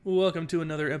Welcome to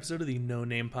another episode of the No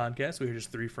Name Podcast. We are just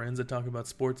three friends that talk about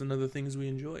sports and other things we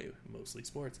enjoy, mostly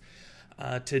sports.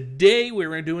 Today,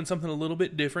 we're doing something a little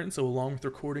bit different. So along with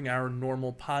recording our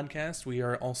normal podcast, we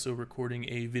are also recording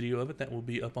a video of it that will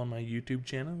be up on my YouTube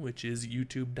channel, which is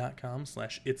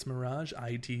youtube.com/itsmirage,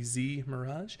 ITZ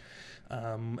Mirage.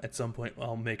 At some point,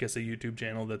 I'll make us a YouTube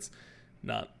channel that's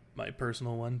not my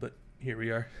personal one, but here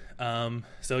we are.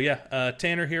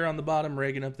 Tanner here on the bottom,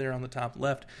 Reagan up there on the top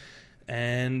left.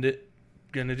 And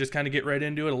gonna just kind of get right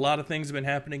into it. A lot of things have been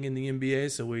happening in the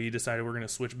NBA, so we decided we're going to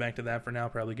switch back to that for now.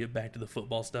 Probably get back to the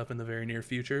football stuff in the very near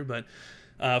future. But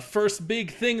first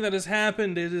big thing that has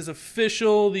happened, it is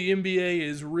official. The NBA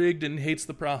is rigged and hates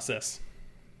the process.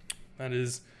 That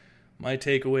is my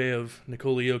takeaway of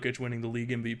Nikola Jokic winning the league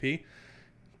MVP.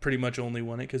 Pretty much only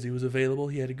won it because he was available.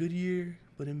 He had a good year,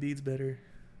 but Embiid's better.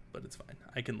 But it's fine.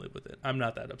 I can live with it. I'm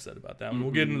not that upset about that.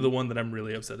 We'll get into the one that I'm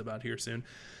really upset about here soon.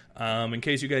 In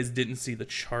case you guys didn't see the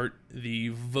chart, the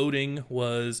voting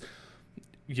was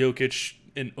Jokic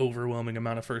an overwhelming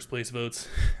amount of first place votes.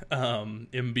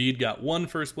 Embiid got 1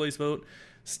 first place vote.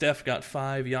 Steph got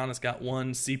 5. Giannis got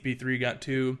 1. CP3 got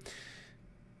 2.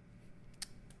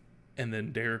 And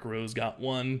then Derrick Rose got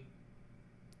 1.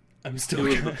 I'm still.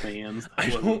 It was the fans.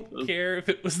 I don't care if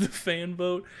it was the fan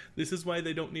vote. This is why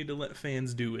they don't need to let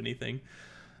fans do anything.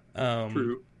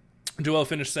 True. Joel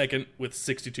finished second with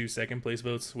 62 second place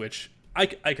votes, which I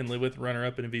can live with. Runner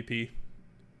up in MVP,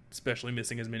 especially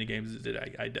missing as many games as it did.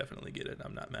 I definitely get it.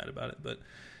 I'm not mad about it, but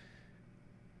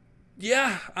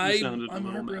yeah, I'm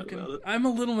heartbroken. I'm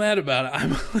a little mad about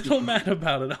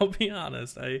it. I'll be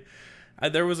honest.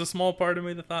 There was a small part of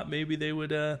me that thought maybe they would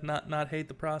not hate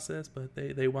the process, but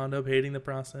they wound up hating the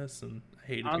process, and I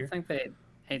hate it. I don't think they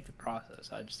hate the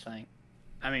process. I just think,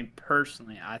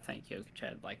 personally, I think Jokic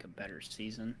had like a better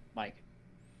season, like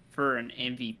for an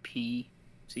MVP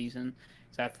season.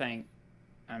 So I think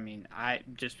it'd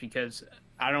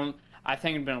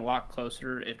been a lot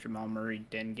closer if Jamal Murray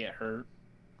didn't get hurt,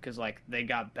 because like they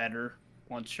got better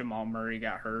once Jamal Murray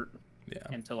got hurt. Yeah.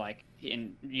 And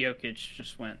Jokic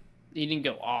just went. He didn't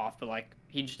go off, but like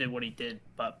he just did what he did,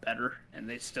 but better, and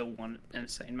they still won an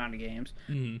insane amount of games.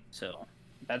 Mm-hmm. So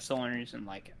that's the only reason,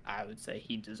 like, I would say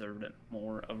he deserved it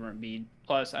more over Embiid.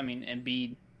 Plus,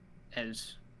 Embiid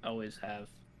has always have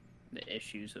the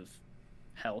issues of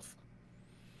health.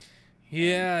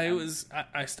 Yeah, it was.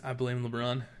 I blame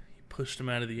LeBron. He pushed him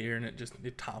out of the air, and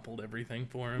it toppled everything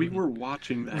for him. We were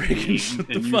watching that Reagan, game, shut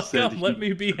and the you fuck said up. Let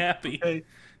me be happy. Okay.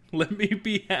 Let me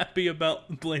be happy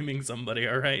about blaming somebody,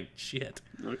 all right? Shit.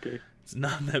 Okay. It's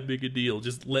not that big a deal.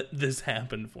 Just let this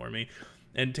happen for me.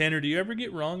 And Tanner, do you ever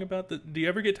get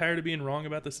tired of being wrong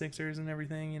about the Sixers and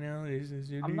everything? You know,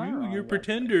 you're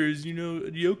pretenders. You know,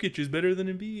 Jokic is better than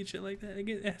Embiid, shit like that.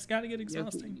 It's got to get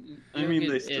exhausting.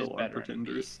 They still are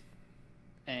pretenders.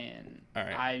 And all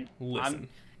right, listen.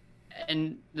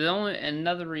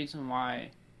 Another reason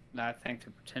why I think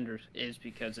the pretenders is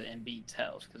because of Embiid's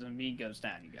health. Because Embiid goes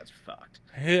down, you guys are fucked.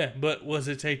 Yeah, but what does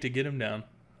it take to get him down?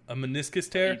 A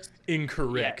meniscus tear?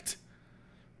 Incorrect.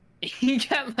 Yeah. He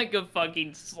got like a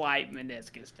fucking slight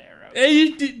meniscus tear.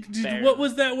 Hey, what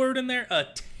was that word in there? A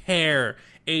tear.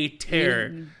 A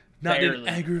tear. Not barely. An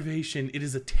aggravation. It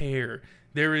is a tear.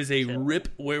 There is a rip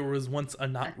where it was once a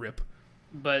not rip.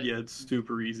 But yeah, it's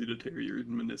super easy to tear your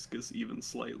meniscus even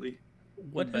slightly.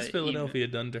 What has Philadelphia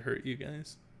done to hurt you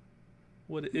guys?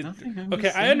 Nothing.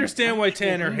 Okay, I understand why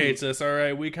Tanner hates us. All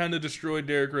right, we kind of destroyed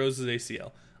Derrick Rose's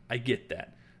ACL. I get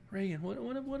that. Reagan,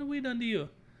 what have we done to you?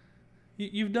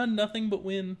 You've done nothing but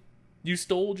win. You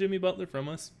stole Jimmy Butler from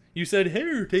us. You said,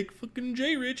 "Here, take fucking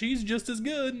J. Rich. He's just as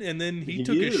good." And then he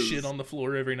took his shit on the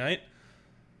floor every night.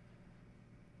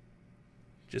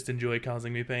 Just enjoy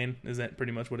causing me pain. Is that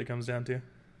pretty much what it comes down to?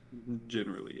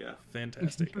 Generally, yeah.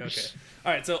 Fantastic. Okay.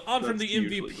 All right. So on from the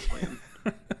MVP.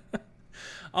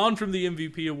 On from the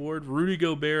MVP award, Rudy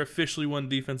Gobert officially won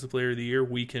Defensive Player of the Year.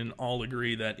 We can all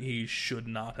agree that he should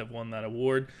not have won that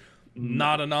award.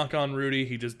 Not a knock on Rudy.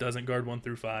 He just doesn't guard 1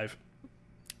 through 5.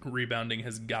 Rebounding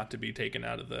has got to be taken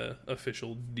out of the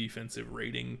official defensive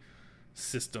rating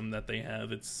system that they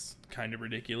have. It's kind of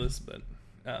ridiculous, but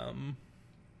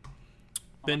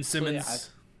Ben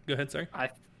Simmons. Go ahead, sorry. I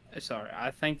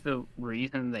think the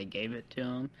reason they gave it to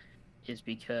him is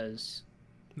because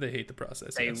they hate the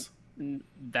process. Yes.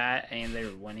 That and they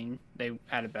were winning. They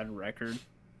had a better record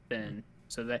than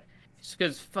it's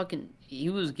because fucking he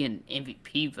was getting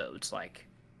MVP votes like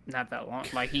not that long.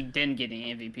 Like he didn't get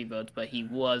any MVP votes, but he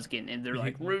was getting. And they're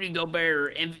like Rudy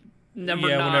Gobert number 9.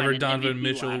 Yeah, whenever Donovan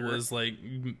Mitchell was like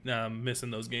missing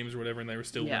those games or whatever, and they were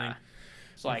still winning.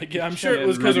 It's like I'm sure it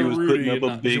was because of Rudy. Putting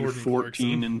up a big Jordan 14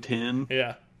 Clarkson. and 10.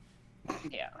 Yeah.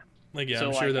 Yeah. Like, yeah, So,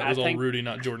 I'm sure like, that I was all think- Rudy,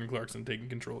 not Jordan Clarkson taking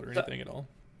control or anything at all.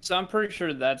 So I'm pretty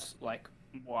sure that's like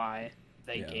why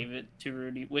they Yeah. gave it to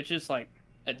Rudy, which is like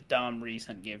a dumb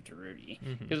reason to give to Rudy.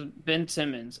 Mhm. Because Ben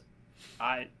Simmons,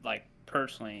 I like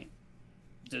personally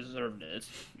deserved it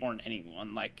more than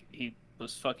anyone. Like he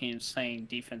was fucking insane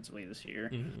defensively this year,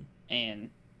 Mhm. and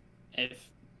if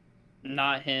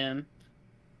not him,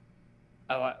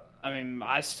 I mean,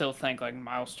 I still think like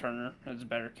Miles Turner is a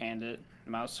better candidate.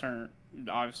 Miles Turner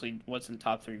obviously wasn't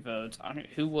top 3 votes. I don't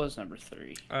who was number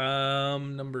 3.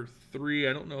 Number 3,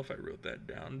 I don't know if I wrote that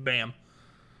down. Bam.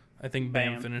 I think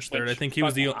Bam, Bam, finished third. I which think he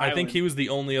was the fucking I think Island- he was the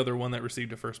only other one that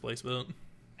received a first place vote.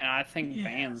 And I think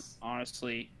Bam Yes.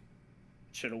 honestly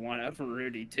should have won over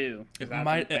Rudy too. 'cause It I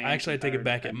might think Bam's actually I a take it better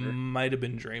back. It defender. might have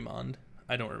been Draymond.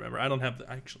 I don't remember. I don't have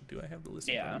the actually. Do I have the list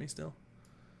in front Yeah. of me still?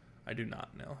 I do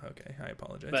not know. Okay, I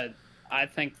apologize. But I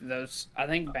think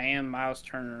Bam, Miles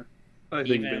Turner. I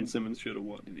think Even- Ben Simmons should have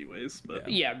won anyways, but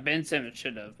Yeah, Ben Simmons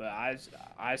should have, but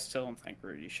I still don't think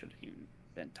Rudy should have even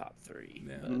been top 3.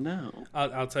 Yeah. But no.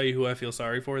 I'll tell you who I feel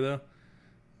sorry for though,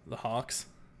 the Hawks,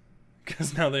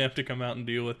 because now they have to come out and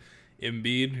deal with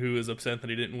Embiid, who is upset that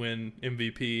he didn't win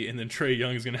MVP, and then Trae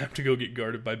Young is going to have to go get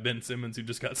guarded by Ben Simmons, who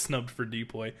just got snubbed for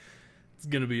DPOY. It's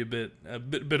going to be a bit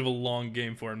of a long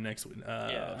game for him next week.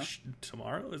 Yeah.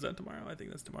 Tomorrow, is that tomorrow? I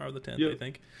think that's tomorrow, the 10th. Yep. I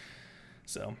think.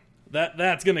 So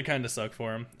that's going to kind of suck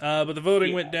for him. But the voting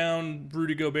Yeah. went down.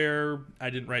 Rudy Gobert, I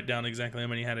didn't write down exactly how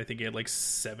many he had. I think he had like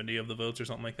 70 of the votes or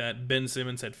something like that. Ben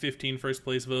Simmons had 15 first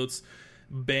place votes.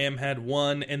 Bam had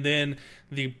 1, and then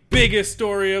the biggest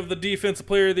story of the Defensive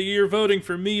Player of the Year voting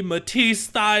for me, Matisse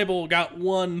Thybulle got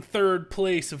 1 third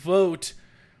place vote.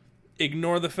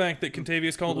 Ignore the fact that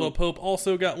Kentavious Caldwell-Pope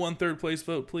also got 1 third place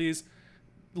vote, please.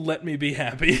 Let me be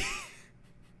happy.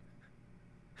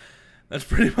 That's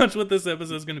pretty much what this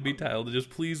episode is going to be titled. Just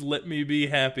please let me be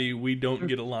happy. We don't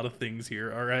get a lot of things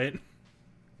here, all right?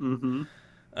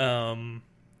 Mm-hmm.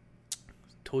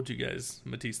 Told you guys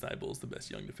Matisse Thybulle is the best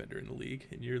young defender in the league,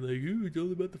 and you're like, ooh, it's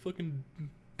all about the fucking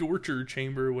torture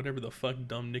chamber, or whatever the fuck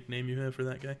dumb nickname you have for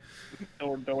that guy.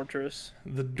 or Dortress.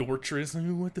 The Dortress.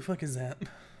 Ooh, what the fuck is that?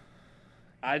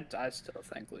 I still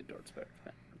think Lou Dort's better.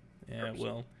 Yeah,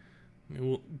 well,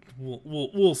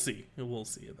 we'll see. We'll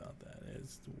see about that.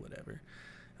 It's whatever.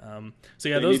 So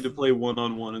yeah, They those need to play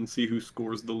 1-on-1 and see who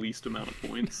scores the least amount of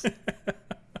points.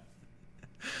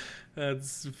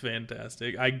 That's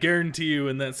fantastic. I guarantee you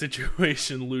in that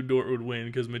situation, Lou Dort would win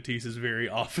because Matisse is very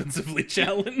offensively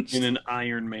challenged. In an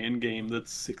Iron Man game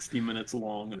that's 60 minutes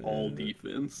long and all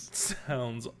defense.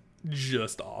 Sounds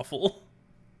just awful.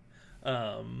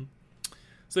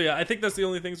 So yeah, I think that's the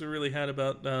only things we really had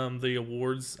about the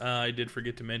awards. I did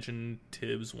forget to mention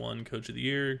Tibbs won Coach of the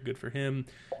Year. Good for him.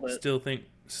 Still think.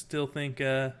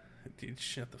 Dude,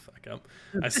 shut the fuck up.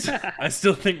 I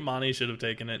still think Monty should have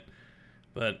taken it,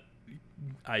 but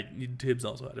Tibbs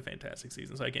also had a fantastic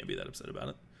season, so I can't be that upset about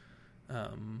it.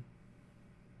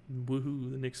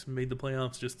 Woohoo! The Knicks made the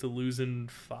playoffs just to lose in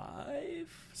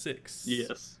 6.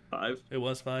 Yes, 5. It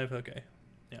was 5? Okay.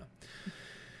 Yeah.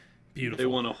 Beautiful. They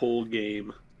won a whole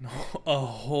game. A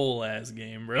whole ass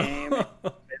game, bro. Damn it.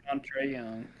 On Trae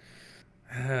Young.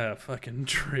 Fucking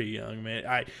Trae Young,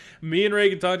 man. Me and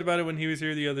Reagan talked about it when he was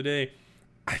here the other day.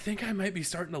 I think I might be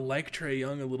starting to like Trae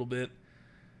Young a little bit.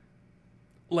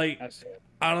 Like, That's it.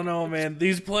 I don't know, man.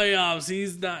 These playoffs,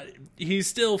 he's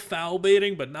still foul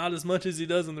baiting, but not as much as he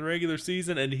does in the regular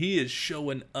season, and he is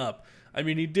showing up. I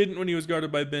mean, he didn't when he was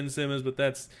guarded by Ben Simmons, but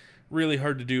that's really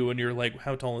hard to do when you're like,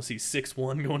 how tall is he?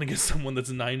 6'1", going against someone that's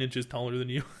 9 inches taller than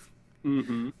you.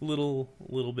 Mm-hmm.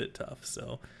 little bit tough.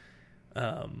 So,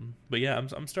 but yeah,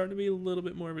 I'm starting to be a little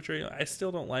bit more of a Trae. I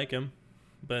still don't like him,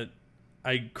 but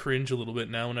I cringe a little bit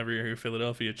now whenever you hear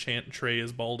Philadelphia chant Trae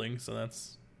is balding. So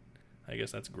I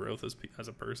guess that's growth as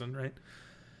a person, right?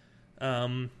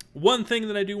 One thing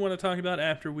that I do want to talk about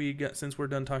since we're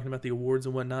done talking about the awards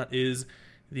and whatnot, is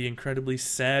the incredibly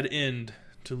sad end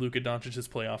to Luka Doncic's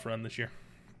playoff run this year.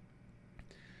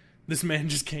 This man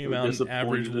just came out and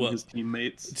averaged what? His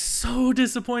teammates. So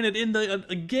disappointed in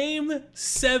the game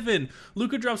 7.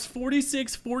 Luka drops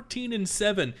 46, 14, and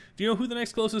 7. Do you know who the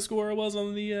next closest scorer was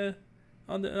on the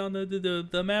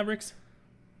Mavericks?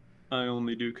 I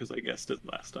only do because I guessed it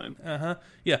last time.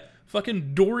 Yeah.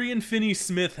 Fucking Dorian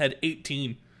Finney-Smith had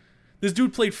 18. This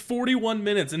dude played 41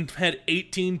 minutes and had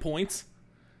 18 points.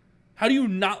 How do you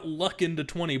not luck into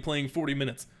 20 playing 40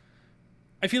 minutes?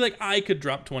 I feel like I could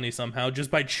drop 20 somehow just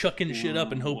by chucking shit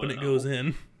up and hoping it goes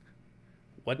in.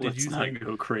 What did Let's you not think?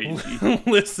 go crazy.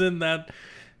 Listen,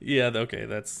 Yeah, okay,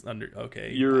 that's under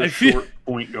okay. You're a short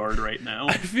point guard right now.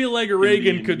 I feel like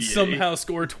Reagan could somehow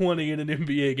score 20 in an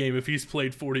NBA game if he's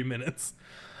played 40 minutes.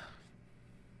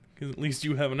 Because at least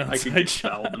you have an outside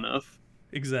shot. Fouled enough.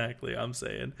 Exactly, I'm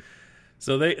saying.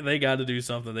 So they got to do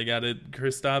something. They got to.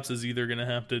 Kristaps is either gonna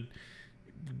have to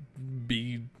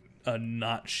be a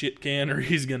not shit can, or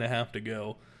he's gonna have to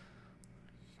go.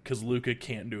 Because Luka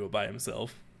can't do it by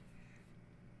himself.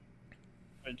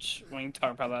 Which we can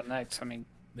talk about that next. I mean,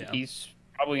 Yeah. he's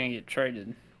probably gonna get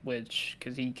traded.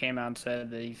 Because he came out and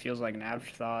said that he feels like an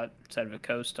afterthought instead of a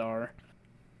co-star,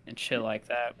 and shit like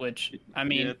that. Which I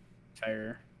mean,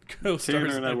 fair.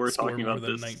 Tanner and I were talking about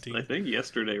this, 19. I think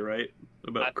yesterday, right?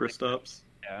 About Kristaps.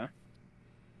 Yeah.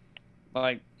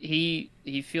 Like, he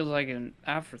feels like an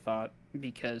afterthought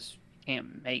because he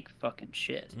can't make fucking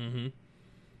shit. Mm-hmm.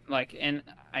 Like, and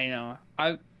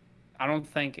I don't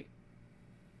think...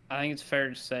 I think it's fair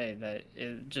to say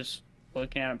that just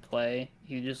looking at him play,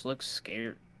 he just looks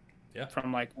scared. Yeah.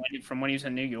 From when he was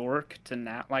in New York to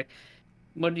now. Like,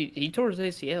 he tore his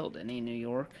ACL, didn't he, in New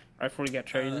York? Right before he got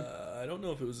traded. I don't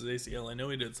know if it was his ACL. I know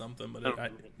he did something,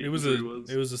 but it was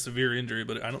a severe injury.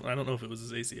 But I don't know if it was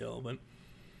his ACL.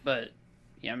 But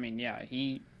yeah, I mean, yeah,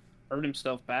 he hurt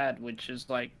himself bad, which is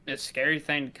like a scary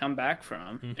thing to come back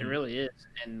from. Mm-hmm. It really is,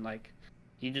 and like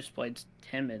he just played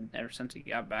timid ever since he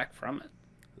got back from it.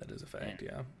 That is a fact.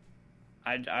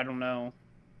 And I don't know.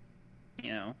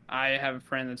 You know, I have a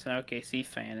friend that's an OKC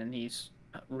fan, and he's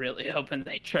really hoping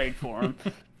they trade for him.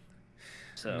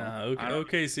 So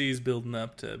OKC's building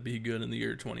up to be good in the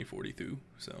year 2042.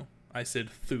 So I said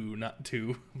 "thu," not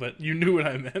 "two," but you knew what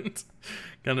I meant.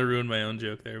 Kind of ruined my own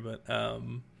joke there, but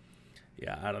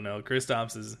yeah, I don't know.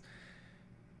 Kristaps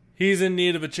he's in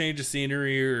need of a change of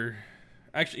scenery, or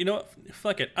actually, you know what?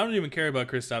 Fuck it. I don't even care about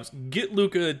Kristaps. Get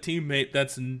Luka a teammate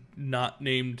that's not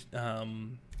named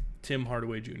Tim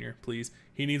Hardaway Jr., please.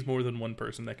 He needs more than one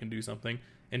person that can do something,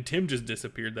 and Tim just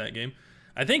disappeared that game.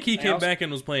 I think he came back and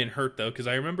was playing hurt, though, because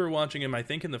I remember watching him, I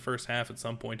think, in the first half at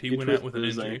some point. He went out with an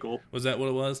injury. Ankle. Was that what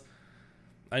it was?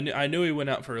 I knew he went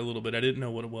out for a little bit. I didn't know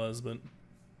what it was, but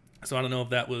so I don't know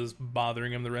if that was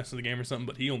bothering him the rest of the game or something,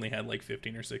 but he only had like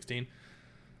 15 or 16.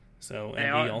 So,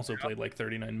 and he also played like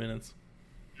 39 minutes.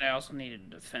 They also needed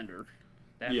a defender.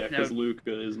 Because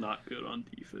Luka is not good on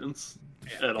defense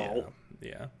at all.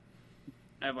 Yeah.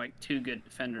 I have like two good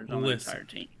defenders on the entire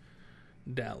team.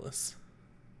 Dallas.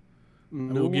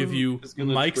 We'll give you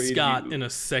Mike Scott in a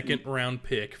second-round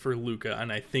pick for Luka, and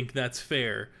I think that's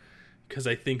fair because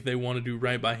I think they want to do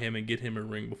right by him and get him a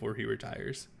ring before he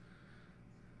retires.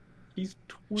 He's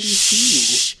 22.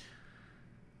 Shh.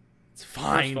 It's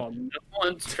fine. First of all, no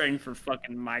one's trading for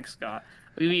fucking Mike Scott.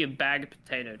 We'll give you a bag of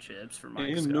potato chips for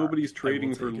Mike Scott. And nobody's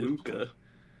trading for Luka.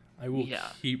 I will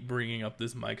keep bringing up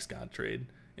this Mike Scott trade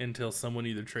until someone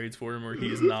either trades for him or he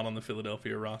is not on the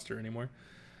Philadelphia roster anymore.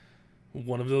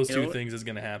 One of those two things is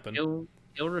going to happen.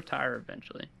 He'll retire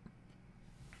eventually.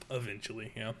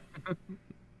 Eventually, yeah.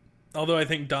 Although I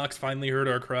think Doc's finally heard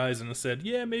our cries and has said,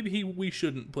 yeah, maybe we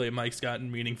shouldn't play Mike Scott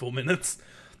in meaningful minutes.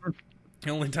 The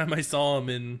only time I saw him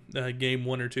in game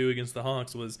 1 or 2 against the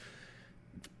Hawks was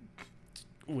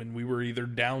when we were either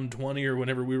down 20 or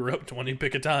whenever we were up 20,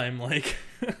 pick a time.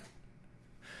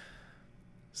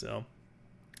 So,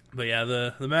 but yeah,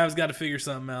 the Mavs got to figure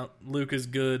something out. Luka's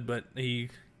good, but he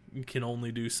can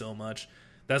only do so much.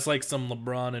 That's like some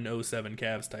LeBron and 07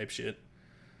 Cavs type shit.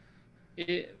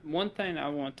 One thing I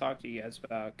want to talk to you guys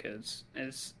about, because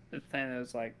it's the thing that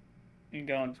was like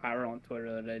going viral on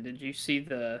Twitter the other day. Did you see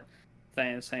the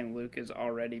thing saying Luke is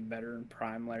already better than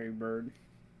prime Larry Bird?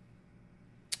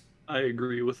 I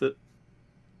agree with it.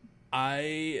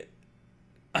 I'm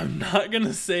not going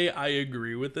to say I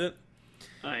agree with it.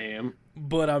 I am.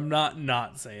 But I'm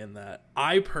not saying that.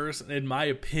 In my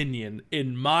opinion,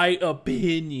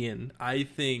 I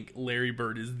think Larry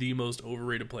Bird is the most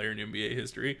overrated player in NBA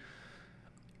history.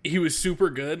 He was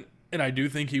super good, and I do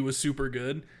think he was super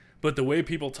good, but the way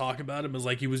people talk about him is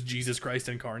like he was Jesus Christ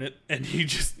incarnate, and he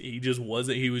just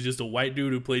wasn't. He was just a white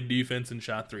dude who played defense and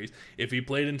shot threes. If he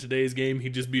played in today's game,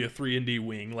 he'd just be a 3-and-D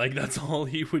wing. Like, that's all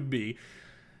he would be.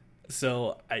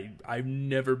 So I've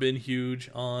never been huge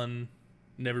on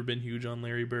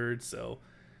Larry Bird, so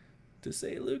to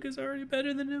say Luke is already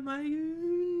better than him,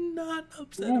 I'm not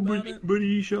upset about it. But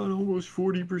he shot almost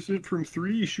 40% from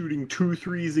 3, shooting 2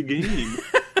 threes a game.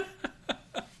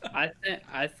 I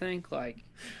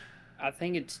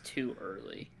think it's too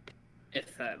early.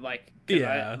 If that I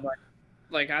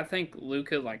think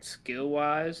Luka skill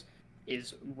wise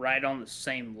is right on the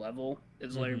same level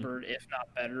as Larry Bird, if not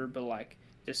better. But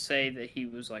to say that he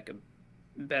was a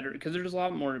better, because there's a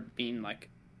lot more to being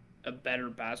a better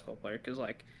basketball player because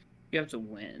like you have to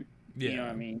win. Yeah. You know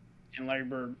what I mean? And Larry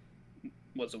Bird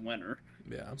was a winner.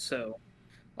 Yeah. So,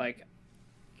 like,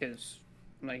 because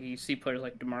like you see players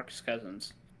like DeMarcus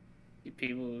Cousins,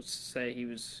 people say he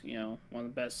was one of the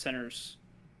best centers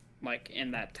like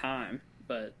in that time,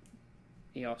 but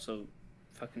he also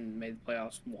fucking made the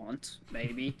playoffs once,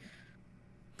 maybe.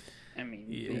 I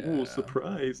mean, ooh,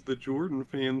 surprise! The Jordan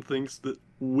fan thinks that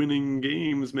winning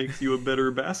games makes you a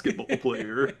better basketball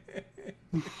player.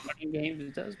 Winning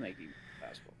games does make you a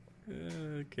basketball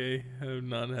player. Okay, I'm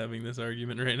not having this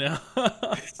argument right now.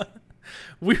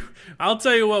 I'll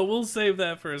tell you what, we'll save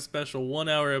that for a special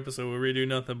 1-hour episode where we do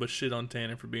nothing but shit on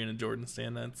Tanner for being a Jordan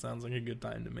stan. That sounds like a good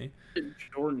time to me.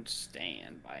 Jordan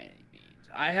stan by any means.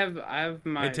 I have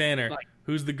my. Hey Tanner,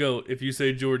 who's the GOAT? If you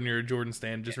say Jordan, you're a Jordan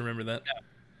stan. Just remember that.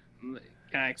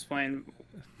 Can I explain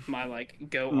my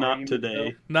GOAT? Not today.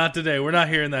 Though? Not today. We're not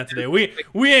hearing that today. We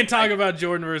ain't talking about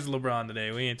Jordan versus LeBron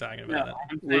today. We ain't talking about that.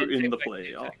 We're in the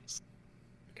playoffs.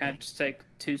 Can I just take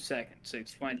 2 seconds to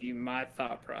explain to you my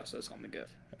thought process on the GOAT?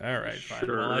 All right, fine.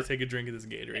 Sure. While I take a drink of this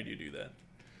Gatorade, you do that.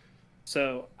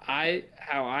 So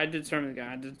how I determine the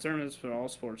guy, I determine this for all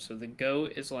sports. So the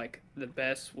GOAT is like the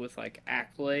best with like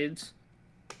accolades.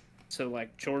 So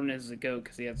like Jordan is the GOAT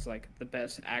because he has like the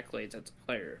best accolades as a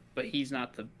player, but he's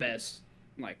not the best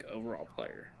like overall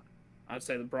player. I'd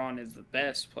say LeBron is the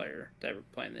best player to ever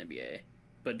play in the NBA,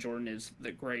 but Jordan is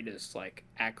the greatest like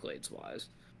accolades wise.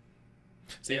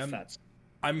 See,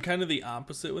 I'm kind of the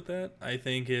opposite with that. I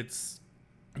think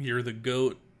you're the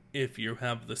GOAT if you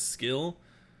have the skill,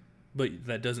 but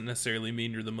that doesn't necessarily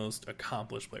mean you're the most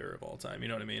accomplished player of all time. You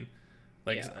know what I mean?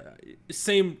 Like,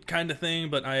 same kind of thing,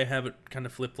 but I have it kind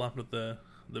of flip-flopped with the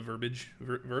verbiage.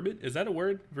 Verbiage? Is that a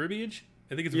word? Verbiage?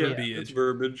 I think it's verbiage. Yeah, it's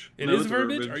verbiage. It is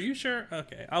verbiage? Are you sure?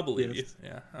 Okay, I'll believe you.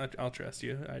 Yeah, I'll trust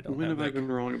you. When have I been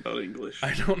wrong about English?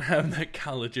 I don't have that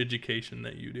college education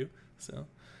that you do, so...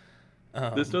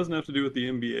 this doesn't have to do with the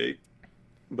NBA,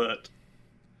 but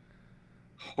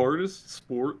hardest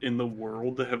sport in the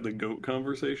world to have the GOAT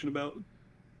conversation about?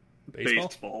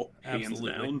 Baseball. Hands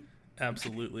down.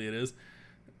 Absolutely it is.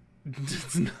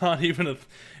 It's not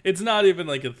even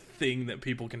like a thing that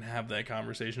people can have that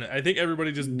conversation. I think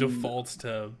everybody just defaults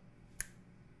to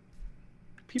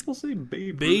people say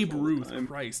Babe Ruth,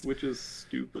 Christ, which is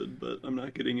stupid, but I'm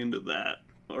not getting into that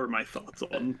or my thoughts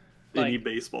on any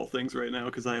baseball things right now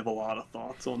because I have a lot of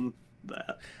thoughts on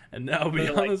that. And now, to be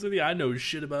honest with you, I know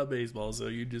shit about baseball, so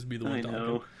you just be the one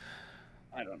talking.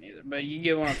 I don't either, but you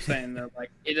get what I'm saying though.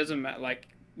 Like it doesn't matter, like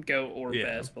GOAT or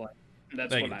best, but like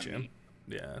that's what I mean.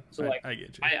 Yeah, so I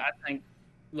get you. I think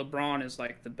LeBron is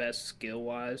like the best skill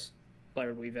wise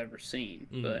player we've ever seen,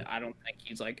 but I don't think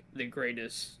he's like the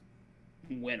greatest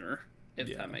winner,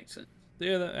 if that makes sense.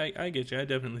 Yeah, I get you. I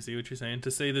definitely see what you're saying.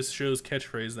 To say this show's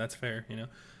catchphrase, that's fair, you know.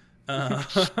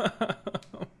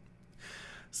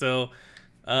 So,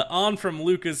 on from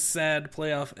Luka's sad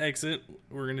playoff exit,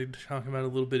 we're going to talk about a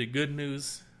little bit of good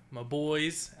news. My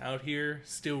boys out here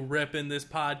still repping this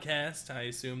podcast. I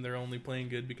assume they're only playing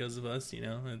good because of us, you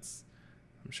know. I'm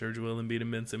sure Joel Embiid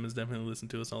and Ben Simmons definitely listen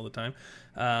to us all the time.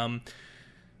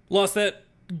 Lost that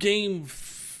game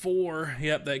 4.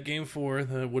 Yep, that game 4.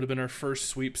 That would have been our first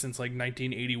sweep since like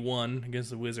 1981 against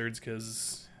the Wizards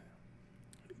because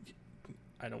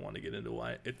I don't want to get into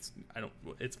why. It's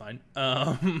fine.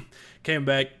 Came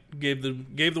back, gave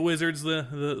the Wizards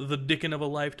the dicking of a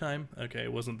lifetime. Okay,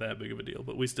 it wasn't that big of a deal,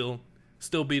 but we still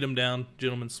beat them down.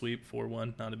 Gentleman's sweep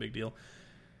 4-1, not a big deal.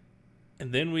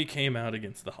 And then we came out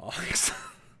against the Hawks.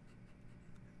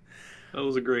 That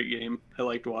was a great game. I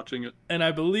liked watching it. And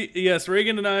I believe, yes,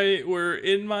 Reagan and I were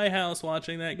in my house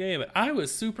watching that game. I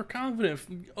was super confident.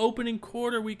 Opening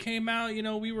quarter, we came out,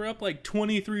 we were up like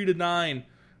 23-9.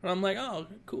 And I'm like, oh,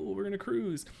 cool, we're going to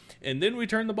cruise. And then we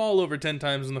turned the ball over 10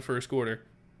 times in the first quarter.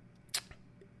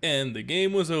 And the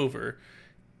game was over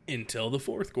until the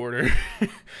fourth quarter.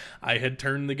 I had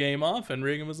turned the game off, and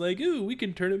Reagan was like, ooh, we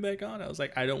can turn it back on. I was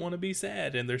like, I don't want to be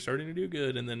sad, and they're starting to do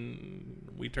good. And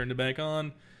then we turned it back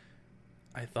on.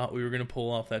 I thought we were going to pull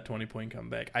off that 20-point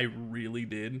comeback. I really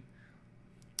did.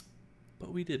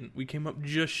 But we didn't. We came up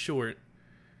just short.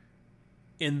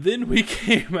 And then we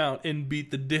came out and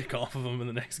beat the dick off of them in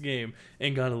the next game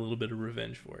and got a little bit of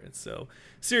revenge for it. So,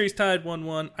 series tied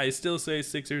 1-1. I still say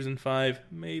Sixers in 5,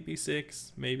 maybe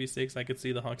 6. I could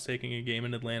see the Hawks taking a game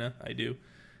in Atlanta. I do.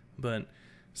 But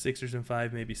Sixers in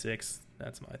 5, maybe 6.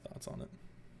 That's my thoughts on it.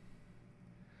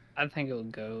 I think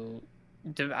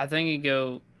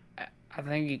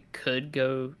it could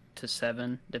go to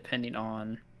 7, depending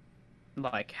on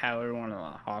like how everyone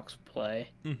of the Hawks play,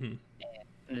 mm-hmm.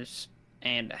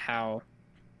 and how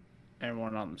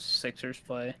everyone on the Sixers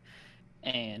play.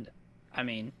 And,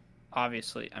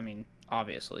 obviously,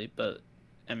 but,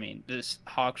 this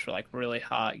Hawks were, like, really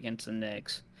hot against the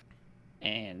Knicks.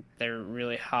 And they're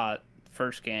really hot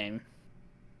first game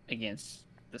against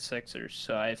the Sixers.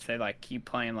 So if they, like, keep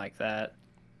playing like that,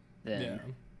 then... Yeah.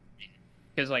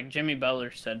 Because, like, Jimmy Butler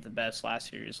said the best last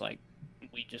series, like,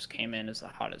 we just came in as the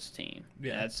hottest team.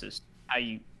 Yeah. And that's just how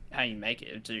you make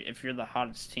it. If you're the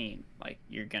hottest team, like,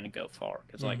 you're going to go far.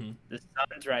 Because, like, the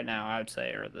Suns right now, I would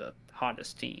say, are the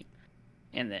hottest team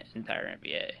in the entire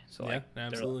NBA. So, Yeah, like,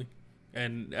 absolutely.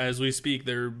 And as we speak,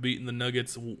 they're beating the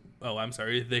Nuggets. Oh, I'm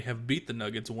sorry. They have beat the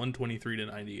Nuggets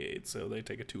 123-98, so they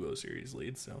take a 2-0 series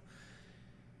lead. So,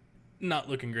 not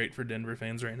looking great for Denver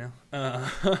fans right now.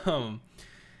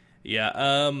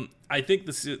 I think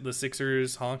the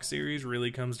Sixers-Hawks series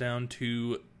really comes down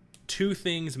to two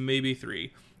things, maybe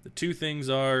three. The two things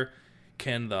are,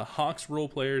 can the Hawks role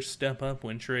players step up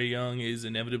when Trae Young is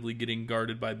inevitably getting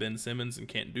guarded by Ben Simmons and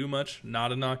can't do much?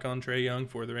 Not a knock on Trae Young,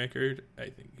 for the record. I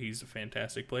think he's a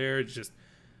fantastic player. It's just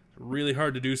really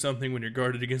hard to do something when you're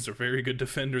guarded against a very good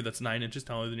defender that's 9 inches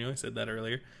taller than you. I said that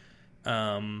earlier.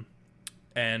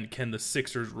 And can the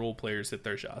Sixers role players hit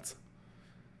their shots?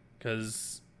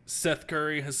 Because Seth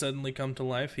Curry has suddenly come to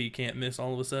life. He can't miss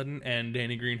all of a sudden. And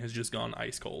Danny Green has just gone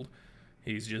ice cold.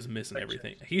 He's just missing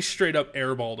everything. He straight up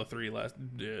airballed a 3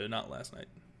 not last night.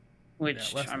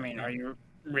 Which, night, are you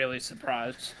really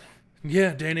surprised?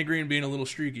 Yeah, Danny Green being a little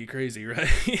streaky crazy, right?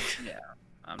 Yeah,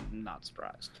 I'm not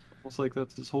surprised. Almost like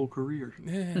that's his whole career.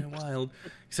 Yeah, wild.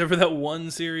 Except for that one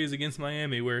series against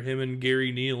Miami where him and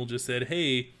Gary Neal just said,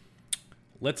 hey,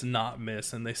 let's not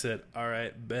miss. And they said, all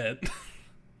right, bet.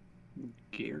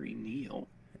 Gary Neal.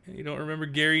 You don't remember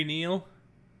Gary Neal?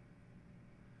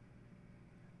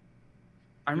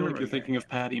 I feel like you're thinking of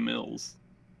Patty Mills.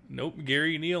 Nope,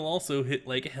 Gary Neal also hit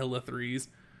like hella threes.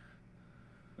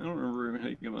 I don't remember him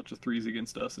hitting a bunch of threes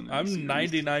against us. I'm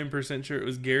 99% sure it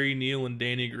was Gary Neal and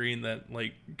Danny Green that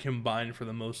like combined for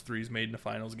the most threes made in a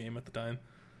finals game at the time.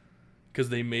 Because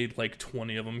they made like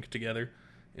 20 of them together,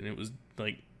 and it was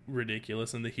like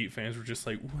ridiculous. And the Heat fans were just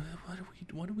like,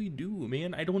 "What do we do,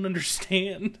 man? I don't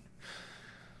understand."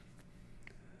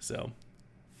 So,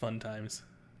 fun times.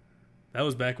 That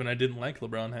was back when I didn't like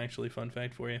LeBron, actually. Fun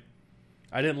fact for you.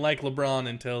 I didn't like LeBron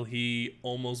until he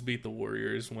almost beat the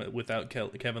Warriors without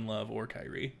Kevin Love or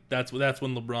Kyrie. That's when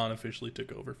LeBron officially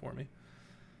took over for me.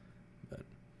 But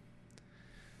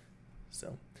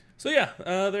so yeah,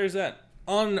 there's that.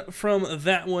 On from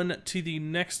that one to the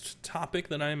next topic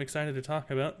that I am excited to talk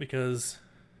about because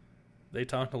they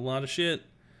talked a lot of shit,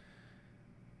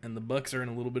 and the Bucks are in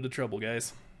a little bit of trouble,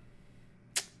 guys.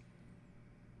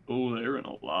 Oh, they're in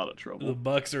a lot of trouble. The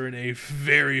Bucks are in a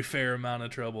very fair amount of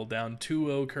trouble. Down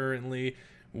 2-0 currently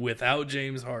without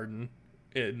James Harden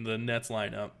in the Nets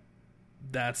lineup.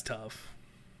 That's tough.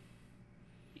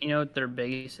 You know what their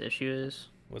biggest issue is?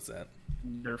 What's that?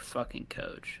 Their fucking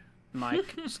coach.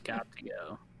 Mike's got to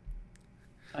go.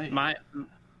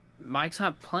 Mike's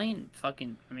not playing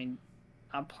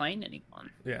not playing anyone.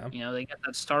 Yeah. You know, they got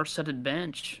that star-studded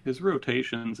bench. His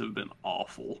rotations have been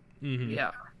awful. Mm-hmm.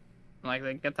 Yeah. Like,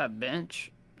 they got that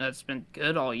bench that's been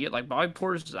good all year. Like, Bobby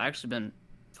Portis has actually been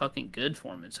fucking good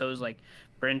for him. And so is, like,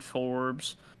 Brent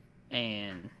Forbes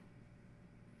and,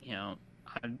 you know,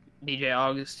 DJ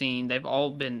Augustine. They've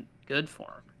all been good for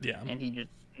him. Yeah. And he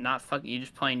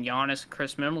just playing Giannis and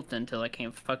Chris Middleton until they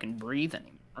can't fucking breathe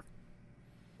anymore.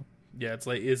 Yeah, it's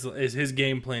like his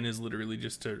game plan is literally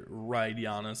just to ride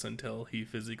Giannis until he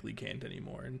physically can't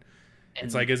anymore. And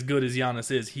it's like, as good as Giannis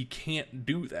is, he can't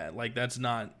do that. Like, that's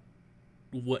not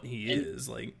what he is.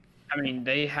 Like, I mean,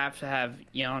 they have to have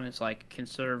Giannis like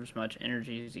conserve as much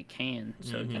energy as he can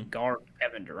so he can guard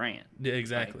Kevin Durant. Yeah,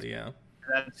 exactly. Like,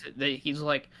 yeah, he's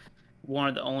like one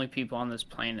of the only people on this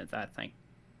planet that I think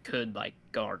could like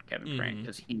guard Kevin Durant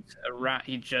because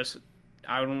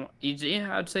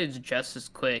I'd say it's just as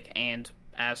quick and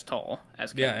as tall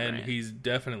as Kevin Durant. And he's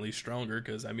definitely stronger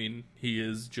because I mean he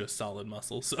is just solid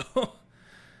muscle.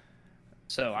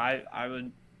 So I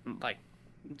would like.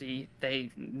 You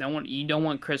don't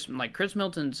want Chris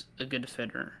Middleton's a good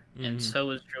defender and so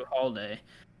is Drew Holiday,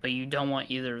 but you don't want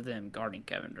either of them guarding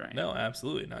Kevin Durant. No,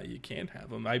 absolutely not. You can't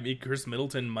have him. I mean, Chris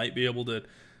Middleton might be able to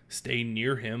stay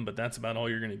near him, but that's about all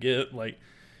you're gonna get. Like,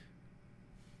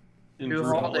 and Drew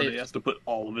Holiday has to put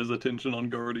all of his attention on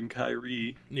guarding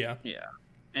Kyrie. Yeah,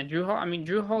 and Drew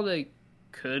Holiday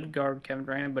could guard Kevin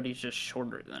Durant, but he's just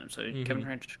shorter than him, so Kevin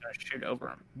Durant's just gonna shoot over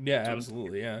him. Yeah, so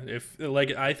absolutely. Yeah,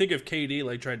 I think if KD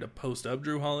like tried to post up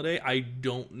Drew Holiday, I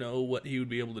don't know what he would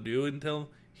be able to do until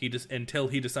he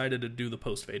decided to do the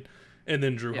post fade, and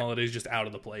then Drew Holiday's just out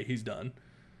of the play. He's done.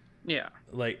 Yeah.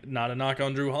 Like, not a knock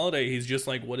on Drew Holiday. He's just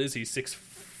like, what is he, 6'4",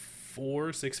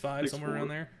 6'5", somewhere 6'4". around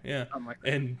there? Yeah. Oh my God.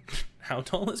 And how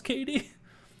tall is KD?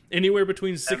 Anywhere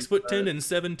between 6'10" and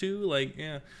 7'2". Like,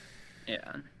 yeah.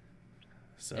 Yeah.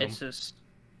 So It's just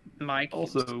Mike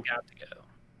Also- has got to go.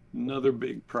 Another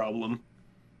big problem.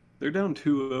 They're down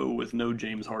 2-0 with no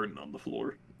James Harden on the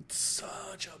floor. it's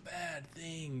such a bad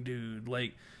thing, dude.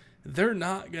 Like, they're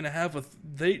not gonna have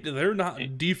they're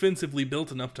not defensively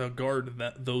built enough to guard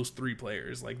those three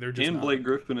players. Like, they're just And not. Blake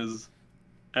Griffin is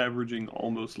averaging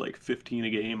almost like 15 a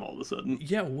game all of a sudden.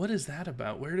 Yeah, what is that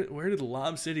about? Where did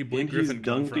Lob City Blake And he's Griffin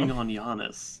come dunking from? on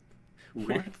Giannis.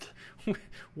 Where- What?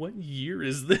 What year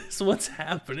is this? What's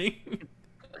happening?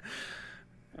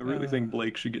 I really think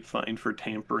Blake should get fined for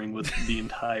tampering with the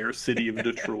entire city of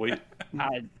Detroit.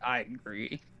 I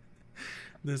agree.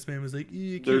 This man was like,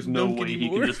 "You can't There's no dunk way he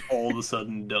anymore." can just all of a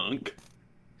sudden dunk.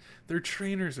 Their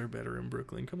trainers are better in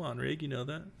Brooklyn. Come on, Rig, you know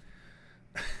that.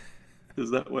 Is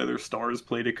that why their stars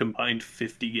played a combined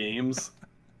 50 games?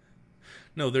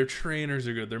 No, their trainers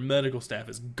are good. Their medical staff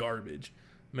is garbage.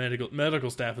 Medical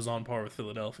staff is on par with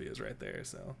Philadelphia's right there.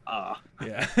 So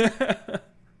yeah.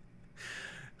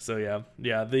 So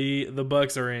yeah. The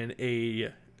Bucks are in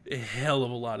a hell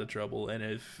of a lot of trouble, and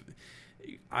if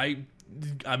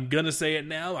I'm gonna say it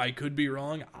now, I could be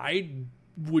wrong. I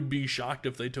would be shocked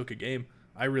if they took a game.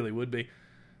 I really would be.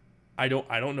 I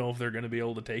don't know if they're gonna be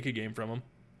able to take a game from them.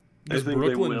 I think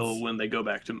they will when they go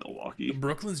back to Milwaukee.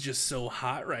 Brooklyn's just so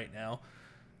hot right now.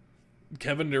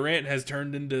 Kevin Durant has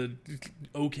turned into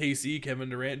OKC Kevin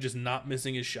Durant, just not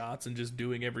missing his shots and just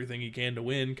doing everything he can to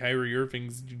win. Kyrie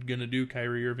Irving's gonna do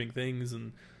Kyrie Irving things,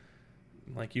 and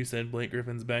like you said, Blake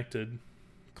Griffin's back to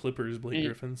Clippers Blake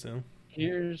Griffin. So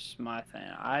Here's my thing.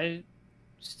 I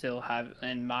still have,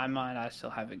 in my mind, I still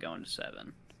have it going to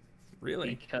 7.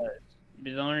 really, Because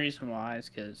the only reason why is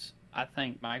because I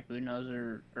think Mike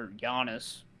Budenholzer or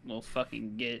Giannis will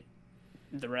fucking get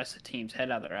the rest of the team's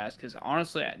head out of their ass. Because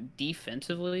honestly,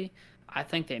 defensively, I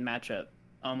think they match up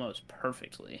almost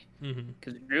perfectly.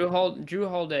 Because Drew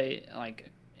Holiday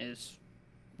is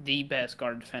the best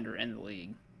guard defender in the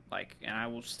league. And I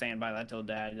will stand by that till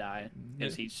the day I die.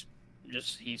 Because he's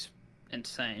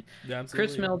insane. yeah,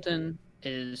 Chris Middleton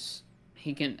he's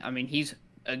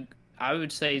I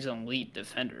would say he's an elite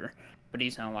defender, but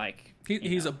he's not like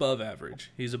he's above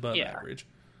average. He's above average.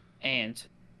 And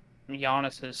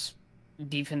Giannis is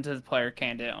defensive player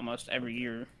candidate almost every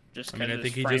year. Just I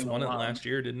think he just won it last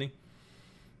year, didn't he?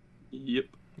 Yep.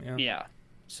 Yeah.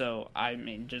 So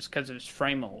just because of his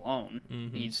frame alone,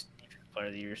 he's defensive player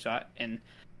of the year. So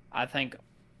I think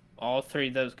all three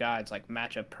of those guys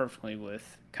match up perfectly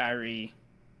with Kyrie,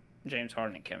 James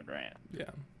Harden, and Kevin Durant. Yeah.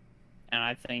 And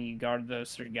I think you guard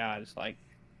those three guys I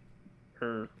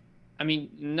don't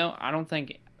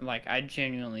think I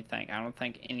genuinely think I don't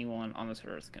think anyone on this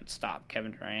earth can stop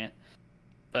Kevin Durant.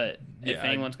 But if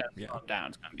anyone's gonna slow him down,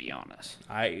 it's gonna be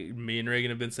Giannis. Me and Reagan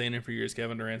have been saying it for years.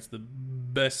 Kevin Durant's the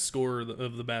best scorer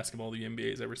of the basketball the NBA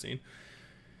has ever seen.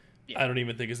 Yeah. I don't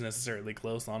even think it's necessarily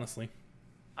close, honestly.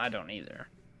 I don't either.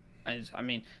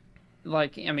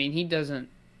 He doesn't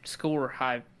score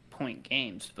high point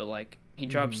games, but he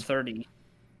drops 30,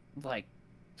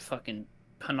 fucking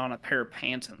putting on a pair of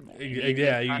pants in the morning.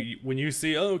 Yeah, when you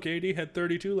see, KD had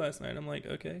 32 last night, I'm like,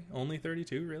 okay, only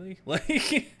 32, really?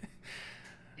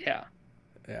 Yeah.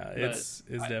 Yeah, it's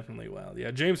definitely wild.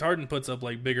 Yeah, James Harden puts up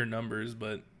bigger numbers,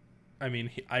 but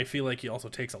I feel like he also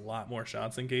takes a lot more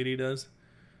shots than KD does.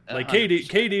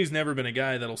 KD's never been a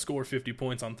guy that'll score 50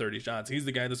 points on 30 shots. He's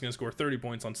the guy that's going to score 30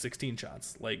 points on 16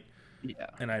 shots. Yeah.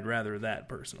 And I'd rather that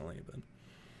personally, but.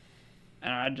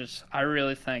 And I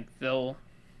really think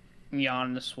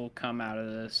Giannis will come out of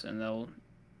this, and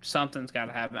something's got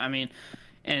to happen.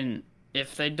 And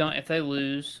if they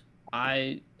lose,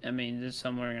 this is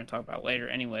something we're going to talk about later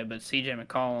anyway, but CJ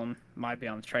McCollum might be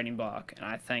on the trading block, and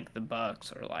I think the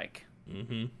Bucks are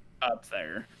up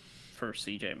there for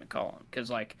CJ McCollum, because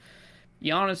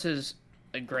Giannis is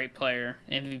a great player,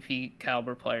 MVP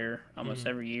caliber player almost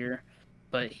every year,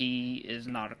 but he is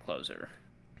not a closer.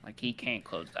 He can't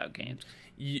close out games.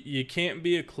 You can't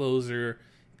be a closer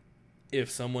if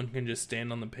someone can just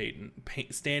stand in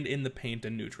the paint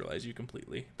and neutralize you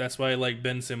completely. That's why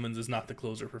Ben Simmons is not the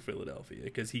closer for Philadelphia,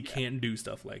 because he can't do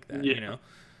stuff like that. You know.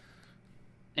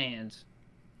 And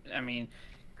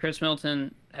Chris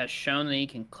Middleton has shown that he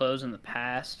can close in the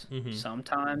past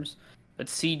sometimes, but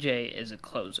CJ is a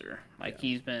closer.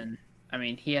 He's been,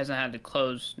 he hasn't had to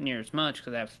close near as much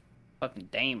because I have fucking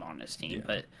Dame on his team,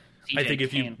 but I CJ think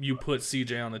if can you put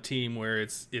CJ on a team where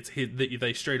it's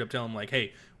they straight up tell him like,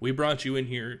 hey, we brought you in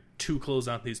here to close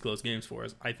out these close games for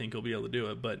us, I think he'll be able to do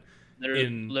it. But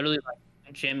literally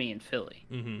like Jimmy and Philly.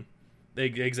 Mm-hmm.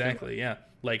 Exactly, yeah.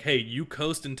 Like, hey, you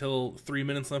coast until 3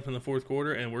 minutes left in the fourth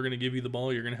quarter, and we're going to give you the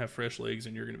ball. You're going to have fresh legs,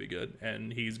 and you're going to be good.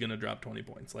 And he's going to drop 20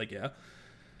 points. Like, yeah.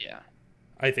 Yeah.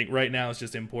 I think right now it's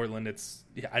just in Portland.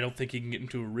 I don't think he can get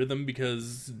into a rhythm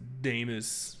because Dame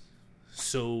is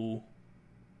so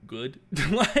good.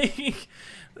 Like,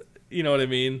 you know what I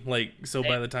mean? Like, so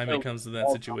by the time it comes to that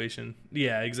situation,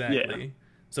 yeah, exactly. Yeah.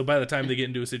 So by the time they get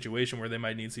into a situation where they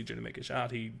might need CJ to make a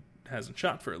shot, he hasn't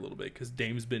shot for a little bit because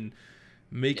Dame's been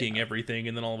making everything,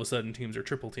 and then all of a sudden teams are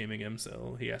triple teaming him,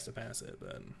 so he has to pass it.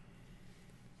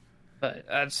 But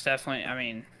that's definitely, I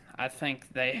mean, I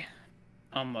think they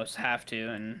almost have to,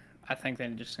 and I think they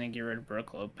just need to get rid of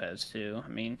Brook Lopez too. I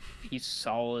mean, he's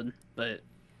solid, but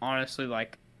honestly,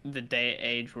 like the day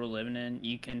age we're living in,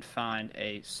 you can find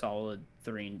a solid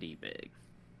 3-and-D big.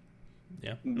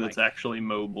 Yeah, that's actually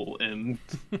mobile and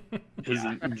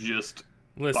isn't just.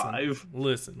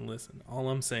 Listen. All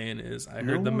I'm saying is, I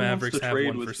heard the Mavericks have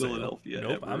one for sale. Nope,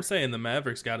 ever. I'm saying the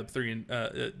Mavericks got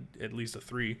at least a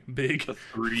 3 big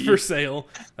for sale.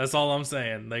 That's all I'm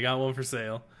saying. They got one for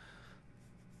sale.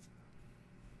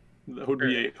 That would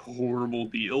be a horrible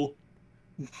deal.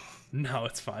 No,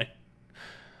 it's fine.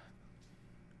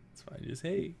 It's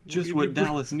fine. Just what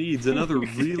Dallas needs, another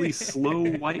really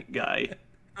slow white guy.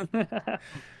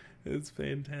 It's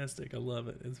fantastic. I love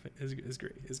it. It's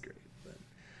great. It's great.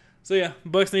 So yeah,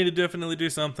 Bucks need to definitely do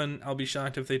something. I'll be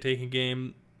shocked if they take a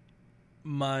game.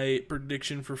 My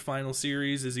prediction for final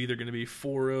series is either going to be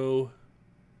 4-0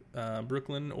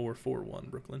 Brooklyn or 4-1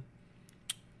 Brooklyn.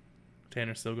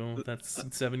 Tanner's still going with that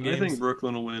 7 games. I think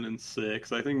Brooklyn will win in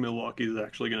 6. I think Milwaukee's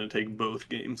actually going to take both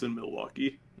games in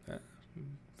Milwaukee.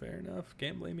 Fair enough.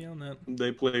 Can't blame me on that.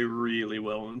 They play really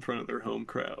well in front of their home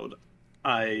crowd.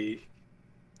 I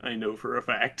know for a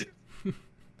fact.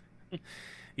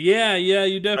 Yeah,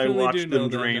 you definitely do know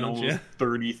that, drain almost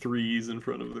 33s in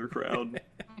front of their crowd.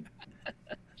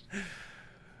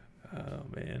 Oh,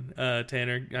 man.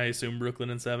 Tanner, I assume Brooklyn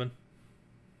in 7?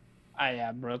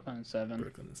 Yeah, Brooklyn in 7.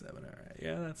 Brooklyn in 7, all right.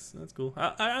 Yeah, that's cool.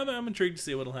 I'm intrigued to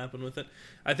see what'll happen with it.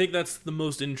 I think that's the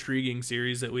most intriguing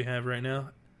series that we have right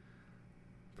now.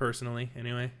 Personally,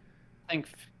 anyway. I think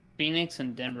Phoenix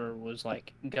and Denver was,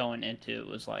 like, going into it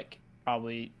was, like,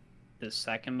 probably the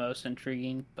second most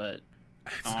intriguing, but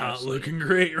it's honestly, not looking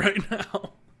great right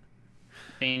now.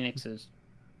 Phoenix is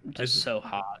just so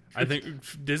hot. I think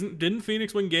didn't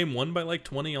Phoenix win game 1 by like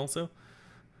 20 also?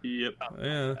 Yep.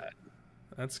 Yeah.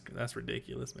 That's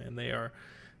ridiculous, man. They are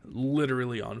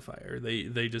literally on fire.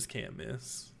 They just can't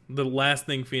miss. The last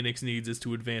thing Phoenix needs is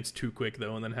to advance too quick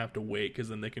though, and then have to wait because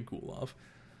then they can cool off.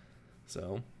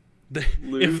 So,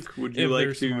 Luke, would you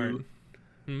like to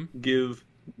give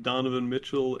Donovan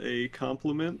Mitchell a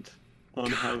compliment on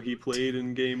how he played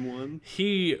in game 1?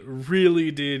 He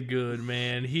really did good,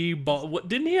 man. What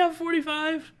didn't he have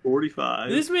 45? 45.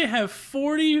 This may have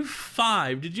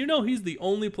 45. Did you know he's the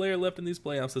only player left in these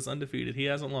playoffs that's undefeated? He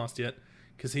hasn't lost yet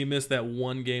because he missed that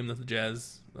one game that the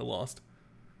Jazz lost.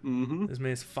 Mm-hmm. This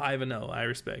man's 5-0. I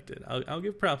respect it. I'll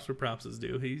give props where props is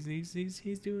due. He's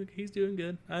doing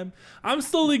good. I'm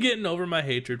slowly getting over my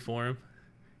hatred for him.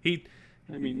 He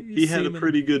had a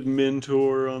pretty good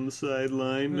mentor on the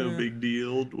sideline. No big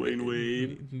deal. Dwayne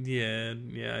Wade.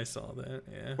 Yeah, I saw that.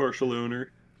 Yeah. Partial owner.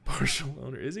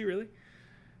 Is he really?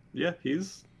 Yeah,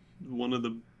 he's one of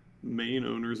the main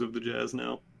owners of the Jazz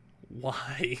now.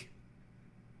 Why?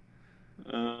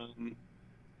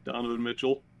 Donovan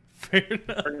Mitchell. Fair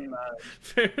enough,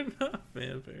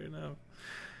 man. Fair enough.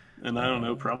 And I don't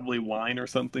know, probably wine or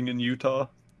something in Utah.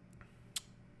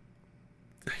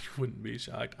 I wouldn't be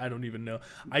shocked. I don't even know.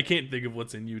 I can't think of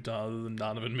what's in Utah other than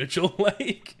Donovan Mitchell.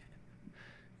 Like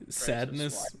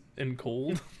sadness and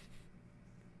cold.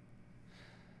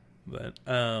 But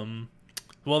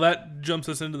well, that jumps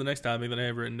us into the next topic that I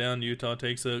have written down. Utah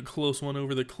takes a close one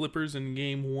over the Clippers in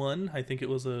game 1. I think it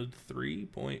was a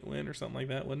 3-point win or something like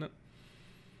that, wasn't it?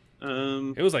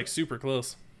 It was like super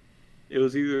close. It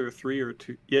was either 3 or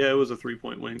 2. Yeah, it was a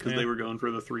 3-point win because they were going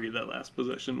for the 3 that last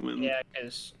possession win. Yeah,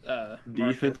 because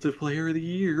Defensive Player of the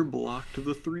Year blocked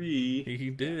the 3.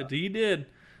 He did.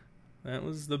 That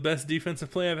was the best defensive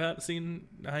play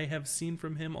I have seen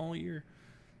from him all year.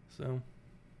 So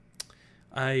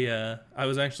I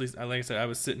was actually, like I said, I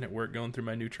was sitting at work going through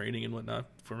my new training and whatnot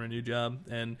for my new job,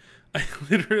 and I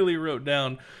literally wrote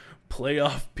down,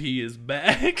 "Playoff P is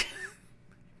back."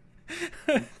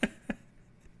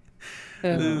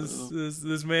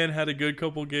 This man had a good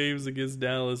couple games against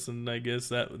Dallas, and I guess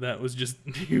that was just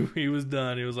he was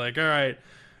done. He was like, all right,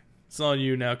 it's on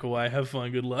you now, Kawhi. Have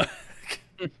fun. Good luck.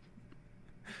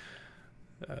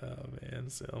 Oh man,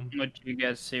 so what you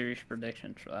guys' series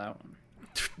predictions for that one?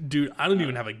 Dude, I don't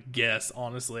even have a guess,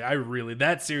 honestly.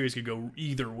 That series could go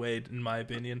either way, in my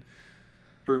opinion.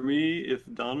 For me, if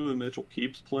Donovan Mitchell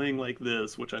keeps playing like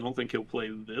this, which I don't think he'll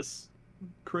play this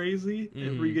crazy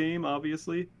every game,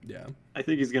 obviously. Yeah. I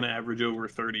think he's going to average over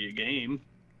 30 a game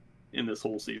in this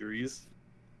whole series.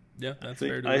 Yeah, that's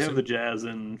fair to I assume. have the Jazz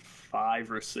in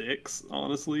 5 or 6,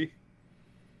 honestly.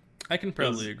 I can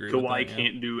probably agree with that. Kawhi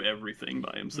can't do everything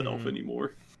by himself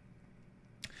anymore.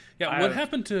 Yeah, what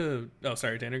happened to... Oh,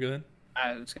 sorry, Tanner, go ahead.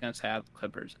 I was going to say I have the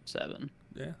Clippers at 7.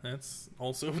 Yeah, that's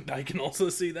also... I can also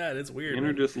see that. It's weird.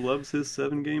 Tanner just loves his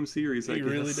 7-game series, I guess. He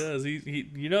really does. He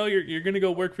you know, you're going to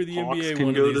go work for the Hawks NBA can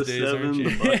one go of these to days, 7, aren't you?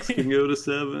 the Bucks can go to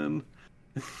 7.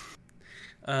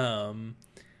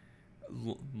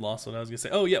 Lost what I was going to say.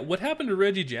 Oh, yeah, what happened to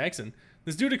Reggie Jackson?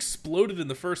 This dude exploded in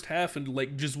the first half and,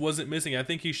 like, just wasn't missing. I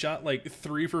think he shot, like,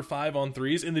 3 for 5 on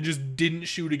threes and then just didn't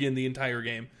shoot again the entire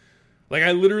game. Like,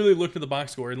 I literally looked at the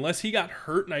box score. Unless he got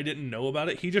hurt and I didn't know about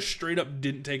it, he just straight up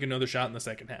didn't take another shot in the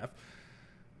second half.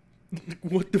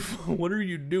 What are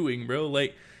you doing, bro?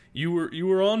 Like, you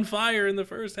were on fire in the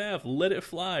first half. Let it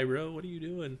fly, bro. What are you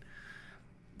doing?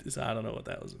 I don't know what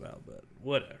that was about, but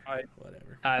whatever.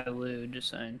 Whatever. I Lou just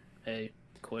saying, hey,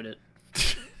 quit it.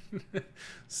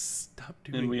 Stop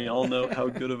doing And we all know how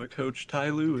good of a coach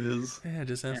Ty Lue is. Yeah,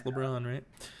 just ask LeBron, right?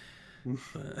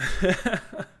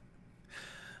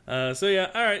 So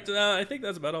yeah, all right. I think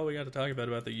that's about all we got to talk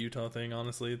about the Utah thing.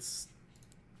 Honestly, it's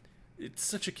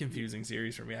such a confusing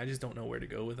series for me. I just don't know where to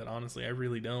go with it. Honestly, I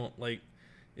really don't. Like,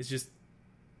 it's just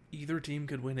either team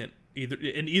could win it.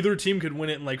 Either team could win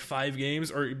it in like 5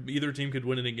 games, or either team could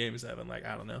win it in Game 7. Like,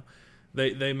 I don't know.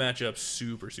 They match up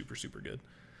super, super, super good.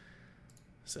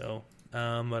 So,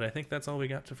 but I think that's all we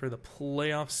got for the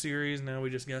playoff series. Now we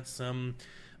just got some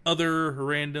other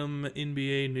random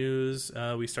NBA news.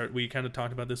 We kind of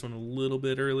talked about this one a little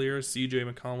bit earlier.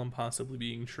 CJ McCollum possibly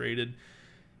being traded.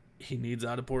 He needs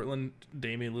out of Portland.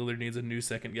 Damian Lillard needs a new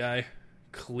second guy.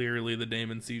 Clearly the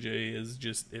Dame and CJ is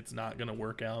just, it's not going to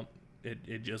work out.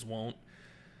 It just won't.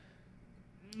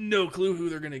 No clue who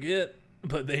they're going to get,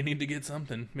 but they need to get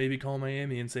something. Maybe call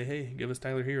Miami and say, hey, give us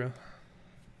Tyler Hero.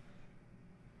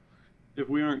 If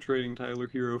we aren't trading Tyler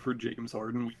Hero for James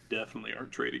Harden, we definitely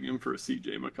aren't trading him for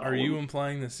CJ McCollum. Are you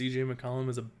implying that CJ McCollum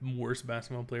is a worse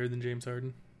basketball player than James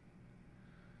Harden?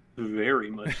 Very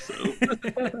much so.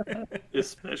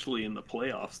 Especially in the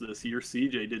playoffs this year.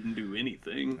 CJ didn't do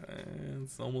anything.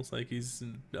 It's almost like he's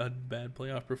a bad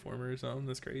playoff performer or something.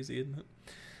 That's crazy, isn't it?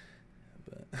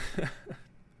 But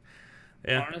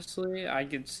yeah. Honestly, I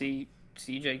could see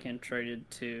CJ getting traded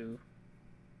to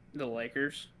the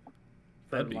Lakers.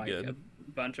 That'd be like good. A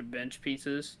bunch of bench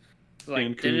pieces. Like,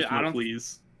 and Kuzma,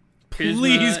 please.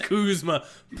 Please, Kuzma.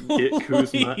 Get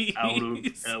Kuzma out of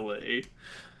LA.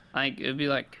 Like, it'd be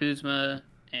like Kuzma,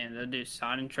 and they'll do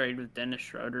sign and trade with Dennis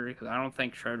Schroeder, because I don't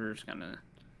think Schroeder's gonna.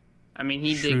 I mean,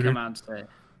 he did come out and say,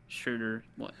 Schroeder,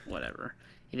 whatever.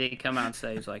 He did come out and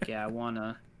say, he's like, yeah, I want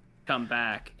to come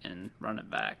back and run it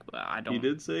back, but I don't. He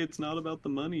did say it's not about the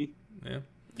money. Yeah.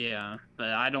 Yeah, but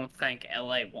I don't think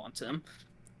LA wants him.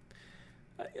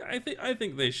 I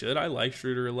think they should. I like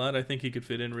Schroeder a lot. I think he could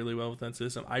fit in really well with that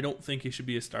system. I don't think he should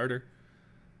be a starter.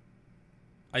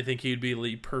 I think he'd be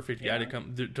the perfect guy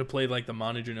to play like the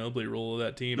Manu Ginobili role of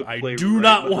that team. I do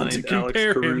not want to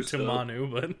compare him to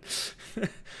Manu, but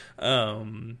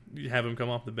have him come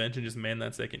off the bench and just man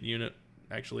that second unit.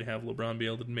 Actually have LeBron be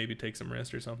able to maybe take some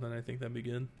rest or something. I think that'd be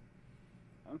good.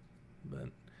 But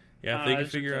yeah, if they can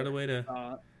figure out a way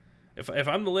to... If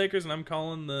I'm the Lakers and I'm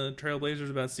calling the Trailblazers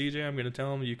about CJ, I'm going to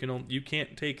tell them you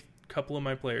can't take a couple of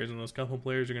my players, and those couple of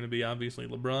players are going to be obviously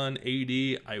LeBron,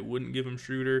 AD. I wouldn't give him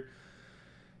Schroeder.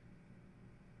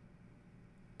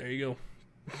 There you go.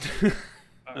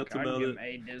 That's I'd about give it. him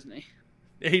A Disney.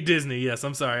 A Disney, yes.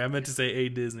 I'm sorry. I meant to say A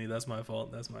Disney. That's my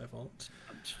fault. I'm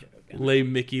just joking. Lay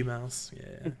Mickey Mouse.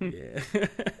 Yeah.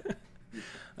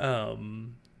 Yeah.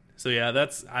 So yeah,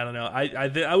 that's, I don't know.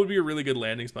 I would be a really good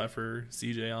landing spot for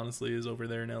CJ, honestly, is over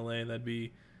there in LA. That'd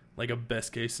be like a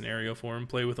best case scenario for him.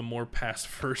 Play with a more pass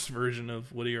first version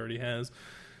of what he already has.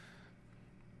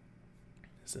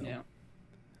 So yeah.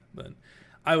 But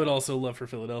I would also love for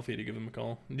Philadelphia to give him a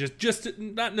call. Just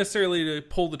not necessarily to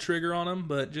pull the trigger on him,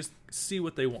 but just see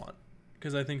what they want.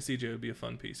 Because I think CJ would be a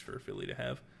fun piece for Philly to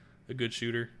have. A good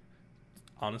shooter.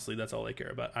 Honestly, that's all I care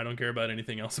about. I don't care about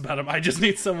anything else about him. I just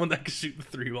need someone that can shoot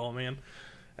the 3-ball, man.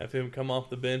 have him come off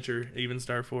the bench or even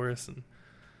start for us, and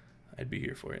I'd be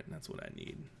here for it, and that's what I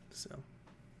need. So,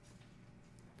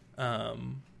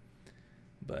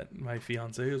 but my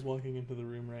fiance is walking into the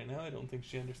room right now. I don't think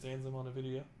she understands I'm on a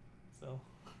video, so.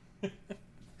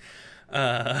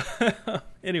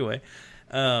 Anyway,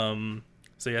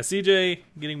 so yeah, CJ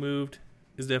getting moved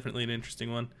is definitely an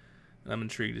interesting one, and I'm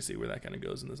intrigued to see where that kind of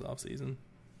goes in this offseason.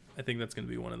 I think that's going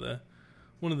to be one of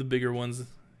the bigger ones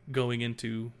going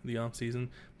into the offseason,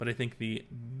 but I think the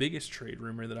biggest trade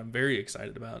rumor that I'm very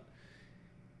excited about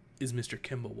is Mr.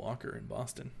 Kemba Walker in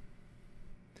Boston.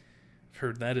 I've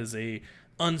heard that is a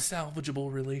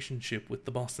unsalvageable relationship with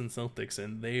the Boston Celtics,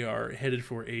 and they are headed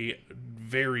for a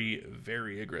very,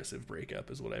 very aggressive breakup,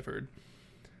 is what I've heard.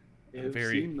 I haven't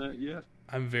seen that yet.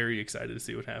 I'm very excited to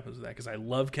see what happens with that, because I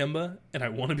love Kemba, and I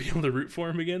want to be able to root for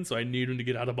him again, so I need him to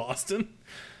get out of Boston.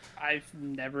 I've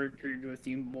never agreed with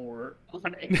you more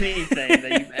on anything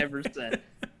that you've ever said.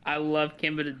 I love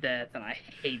Kemba to death, and I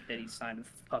hate that he signed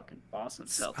with fucking Boston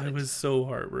Celtics. I was so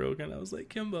heartbroken. I was like,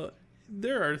 Kemba,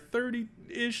 there are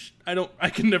 30-ish. I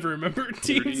can never remember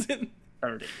teams.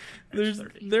 30.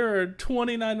 There are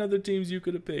 29 other teams you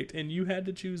could have picked, and you had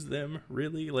to choose them.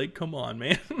 Really? Like, come on,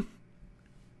 man.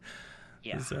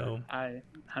 Yeah. So I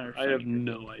have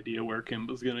no idea where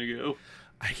Kemba's gonna go.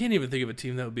 I can't even think of a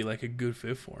team that would be like a good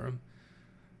fit for him.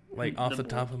 Like off the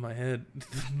top of my head,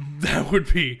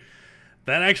 that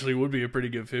actually would be a pretty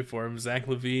good fit for him. Zach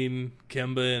LaVine,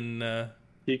 Kemba, and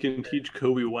he can teach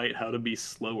Kobe White how to be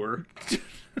slower.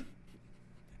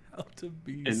 How to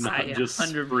be and not just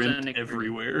sprint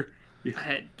everywhere.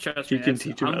 Trust he me, can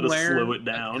teach him how to slow it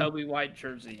down. A Kobe White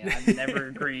jersey. I've never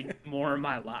agreed more in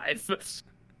my life.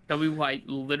 Kobe White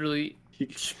literally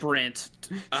sprints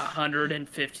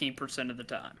 115% of the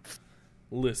time.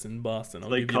 Listen, Boston, I'll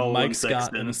give you Mike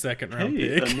Scott in a second round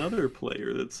pick. Another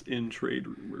player that's in trade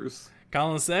rumors.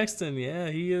 Colin Sexton, yeah,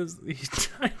 he is.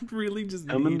 I really just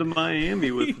coming to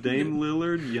Miami with Dame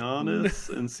Lillard, Giannis,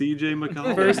 and CJ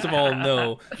McCollum. First of all,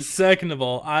 no. Second of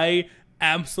all, I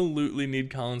absolutely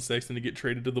need Colin Sexton to get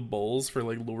traded to the Bulls for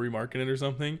like Lauri Markkanen or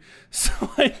something, so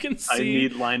I can see. I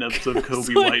need lineups of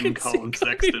Kobe White and Colin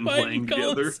Sexton playing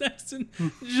together. Sexton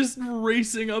just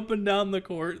racing up and down the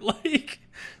court, like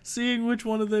seeing which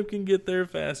one of them can get there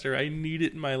faster. I need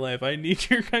it in my life. I need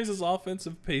your guys'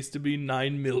 offensive pace to be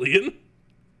 9 million.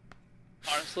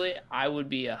 Honestly, I would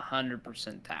be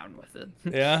 100% down with it.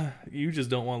 Yeah, you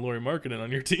just don't want Lauri Markkanen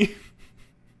on your team.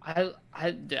 I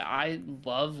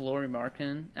love Lauri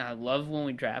Markkanen, and I love when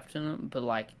we drafted him, but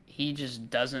like he just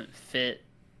doesn't fit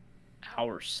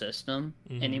our system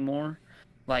anymore.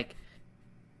 Like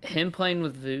him playing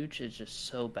with Vooch is just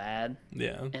so bad.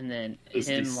 Yeah, and then it's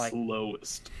him the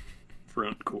slowest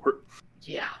front court.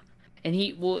 Yeah, and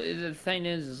the thing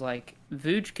is like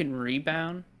Vooch can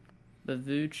rebound, but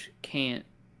Vooch can't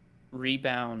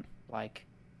rebound. Like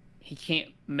he can't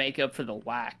make up for the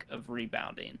lack of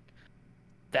rebounding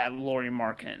that Lauri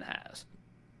Markkanen has,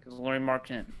 because Lauri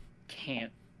Markkanen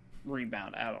can't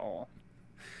rebound at all.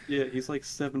 Yeah, he's like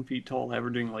 7 feet tall,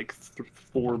 averaging like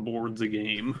 4 boards a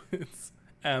game. It's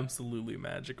absolutely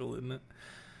magical, isn't it?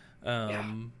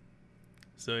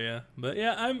 So yeah, but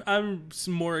yeah, I'm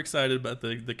more excited about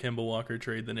the Kemba Walker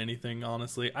trade than anything.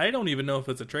 Honestly, I don't even know if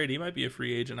it's a trade. He might be a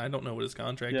free agent. I don't know what his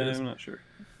contract is. I'm not sure.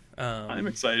 I'm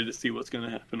excited to see what's going to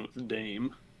happen with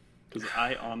Dame. Because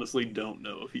I honestly don't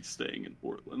know if he's staying in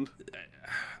Portland.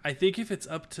 I think if it's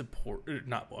up to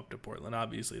not up to Portland,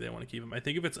 obviously they want to keep him. I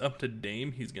think if it's up to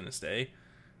Dame, he's going to stay.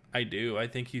 I do. I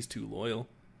think he's too loyal.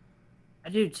 I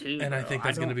do too. And I think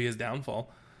that's going to be his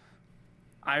downfall.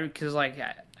 Because like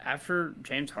after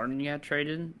James Harden got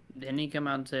traded, didn't he come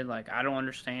out and say like, I don't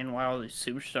understand why all these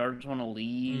superstars want to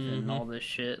leave and all this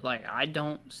shit. Like I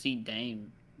don't see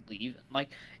Dame leaving. Like,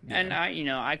 yeah. And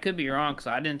I could be wrong because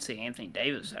I didn't see Anthony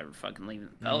Davis ever fucking leaving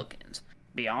the Pelicans.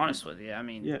 Be honest with you, I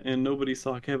mean. Yeah, and nobody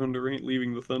saw Kevin Durant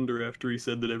leaving the Thunder after he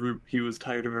said that he was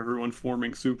tired of everyone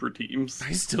forming super teams.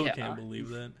 I still can't believe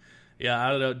that. Yeah,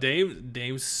 I don't know.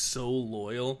 Dame's so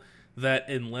loyal that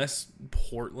unless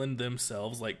Portland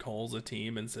themselves like calls a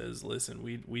team and says, "Listen,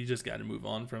 we just got to move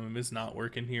on from him. It's not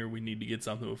working here. We need to get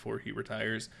something before he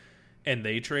retires," and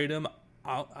they trade him,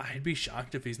 I'd be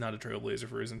shocked if he's not a Trailblazer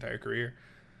for his entire career.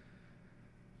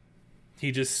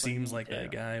 He just seems like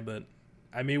that guy, but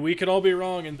I mean, we could all be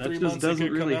wrong. In 3 months, doesn't he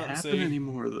could really come out and happen say,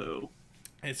 anymore, though.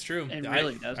 It's true. It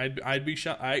really doesn't. I'd be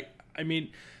shocked. I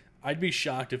mean, I'd be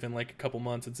shocked if in like a couple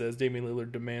months it says Damian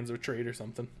Lillard demands a trade or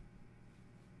something.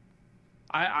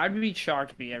 I'd be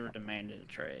shocked if he ever demanded a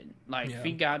trade. Like if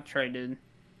he got traded,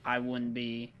 I wouldn't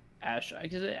be as shocked.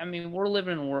 Because I mean, we're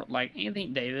living in a world like Anthony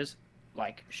Davis,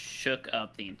 like shook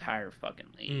up the entire fucking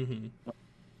league.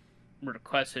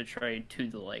 request a trade to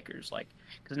the Lakers, like,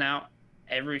 because now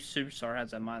every superstar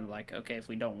has that mind, like, okay, if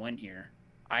we don't win here,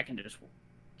 I can just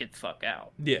get the fuck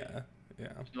out. Yeah.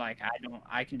 Like,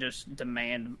 I can just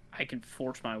demand, I can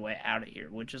force my way out of here,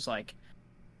 which is like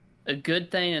a good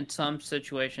thing in some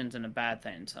situations and a bad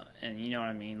thing in some, and you know what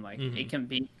I mean? Like, it can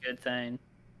be a good thing,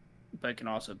 but it can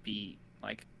also be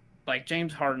like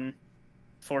James Harden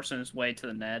forcing his way to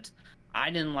the Nets. I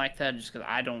didn't like that just because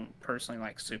I don't personally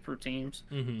like super teams.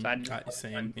 So I just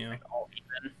same, yeah. Like all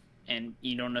even, and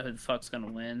you don't know who the fuck's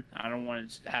gonna win. I don't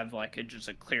want to have like just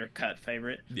a clear cut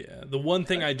favorite. Yeah, the one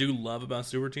thing I do love about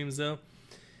super teams though,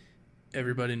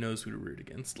 everybody knows who to root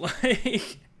against.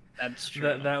 Like, that's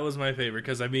true. That was my favorite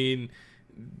because I mean,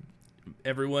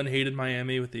 everyone hated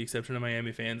Miami with the exception of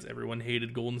Miami fans. Everyone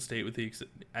hated Golden State with the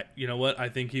you know what? I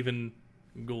think even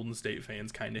Golden State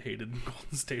fans kind of hated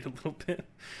Golden State a little bit.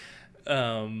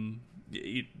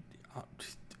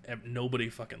 Nobody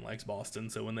fucking likes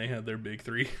Boston, so when they had their big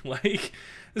three, like,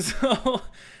 so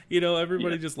you know,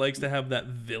 everybody just likes to have that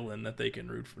villain that they can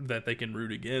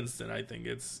root against, and I think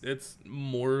it's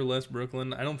more or less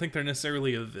Brooklyn. I don't think they're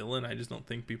necessarily a villain. I just don't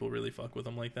think people really fuck with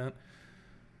them like that.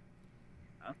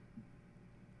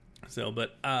 So,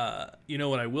 but you know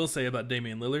what I will say about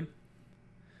Damian Lillard?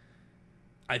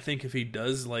 I think if he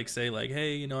does like say like,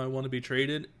 hey, you know, I want to be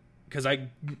traded. Because I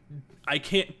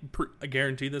can't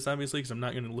guarantee this, obviously, because I'm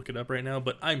not going to look it up right now,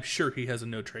 but I'm sure he has a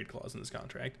no-trade clause in his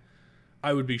contract.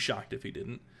 I would be shocked if he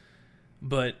didn't.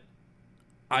 But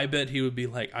I bet he would be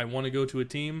like, I want to go to a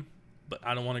team, but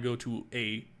I don't want to go to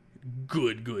a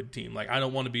good team. Like, I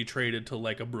don't want to be traded to,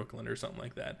 like, a Brooklyn or something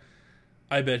like that.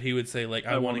 I bet he would say, like,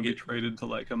 I want to get traded to,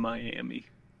 like, a Miami.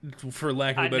 For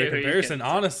lack of a better comparison,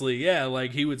 honestly, yeah,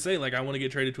 like he would say, like, I want to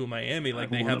get traded to a Miami,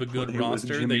 like they have a good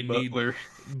roster, they need,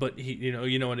 but he,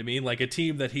 you know what I mean, like a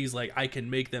team that he's like, I can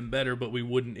make them better, but we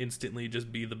wouldn't instantly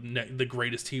just be the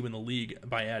greatest team in the league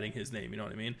by adding his name, you know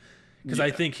what I mean? Because I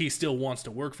think he still wants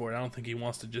to work for it. I don't think he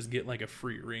wants to just get like a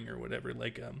free ring or whatever,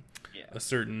 like a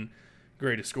certain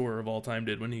greatest scorer of all time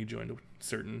did when he joined a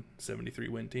certain 73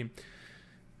 win team.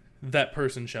 That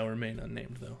person shall remain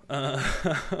unnamed, though.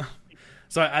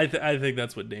 So I think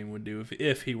that's what Dame would do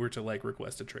if he were to like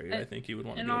request a trade. I think he would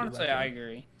want to. And go honestly, to that I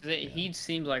agree. He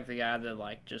seems like the guy that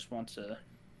like just wants to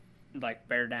like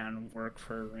bear down and work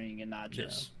for a ring and not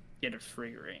just get a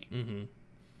free ring. Mm-hmm.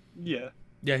 Yeah.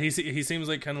 He seems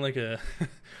like kind of like a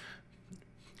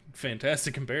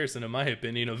fantastic comparison, in my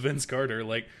opinion, of Vince Carter.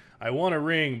 Like, I want a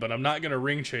ring, but I'm not going to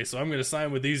ring chase, so I'm going to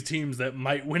sign with these teams that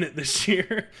might win it this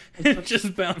year. And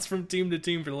just bounce from team to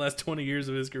team for the last 20 years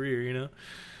of his career, you know?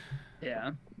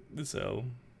 Yeah. So,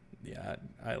 yeah,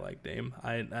 I like Dame.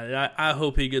 I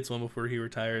hope he gets one before he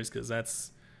retires,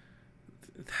 because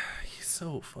he's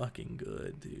so fucking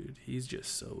good, dude. He's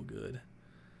just so good.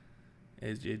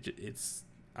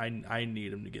 I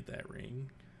need him to get that ring,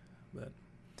 but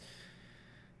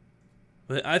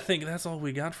I think that's all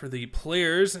we got for the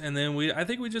players, and then I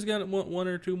think we just got one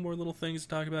or two more little things to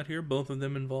talk about here. Both of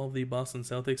them involve the Boston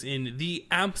Celtics in the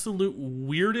absolute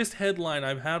weirdest headline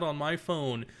I've had on my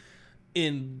phone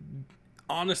in,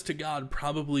 honest to God,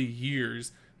 probably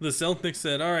years. The Celtics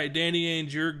said, all right, Danny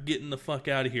Ainge, you're getting the fuck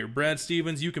out of here. Brad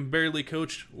Stevens, you can barely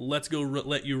coach. Let's go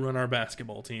let you run our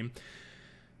basketball team.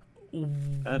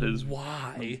 That is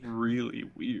why really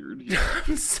weird.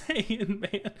 I'm saying,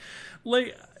 man,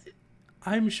 like,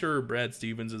 I'm sure Brad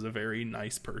Stevens is a very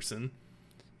nice person,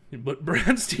 but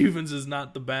Brad Stevens is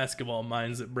not the basketball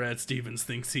minds that Brad Stevens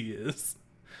thinks he is.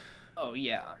 Oh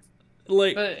yeah.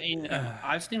 Like, but you know,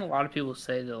 I've seen a lot of people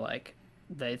say that like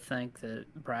they think that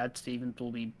Brad Stevens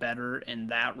will be better in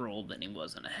that role than he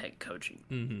was in a head coaching.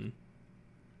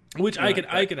 Mm-hmm. Which I can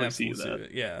absolutely see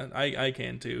that. Yeah, I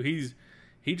can too.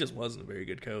 He just wasn't a very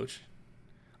good coach.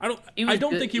 I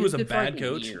don't think he was a bad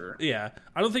coach. Yeah,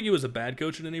 I don't think he was a bad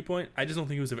coach at any point. I just don't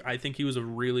think he was. I think he was a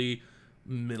really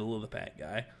middle of the pack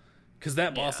guy, because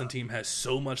that Boston team has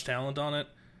so much talent on it,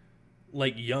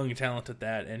 like young talent at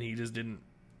that, and he just didn't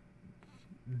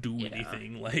do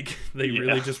anything. Like, they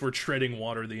really just were treading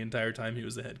water the entire time he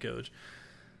was the head coach.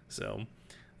 So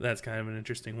that's kind of an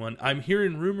interesting one. I'm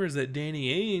hearing rumors that Danny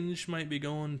Ainge might be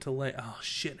going to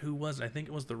who was it? I think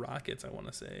it was the Rockets, I want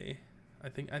to say. I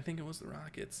think it was the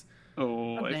Rockets.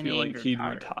 Oh, I feel like he'd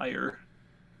retire.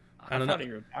 I thought he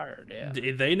retired, yeah.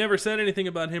 They never said anything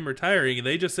about him retiring.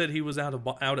 They just said he was out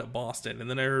at Boston. And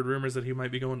then I heard rumors that he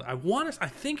might be going... I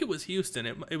think it was Houston.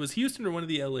 It was Houston or one of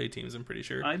the LA teams, I'm pretty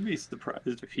sure. I'd be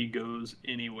surprised if he goes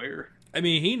anywhere. I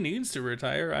mean, he needs to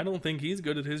retire. I don't think he's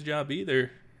good at his job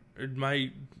either.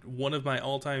 One of my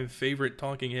all-time favorite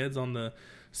talking heads on the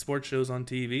sports shows on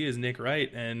TV is Nick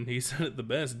Wright, and he said it the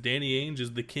best. Danny Ainge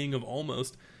is the king of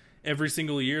almost. every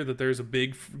single year that there's a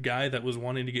big guy that was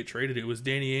wanting to get traded, it was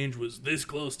Danny Ainge was this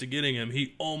close to getting him.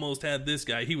 He almost had this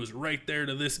guy. He was right there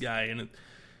to this guy. And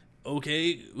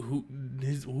okay,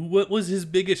 what was his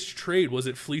biggest trade? Was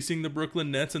it fleecing the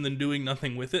Brooklyn Nets and then doing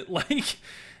nothing with it? Like,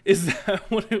 is that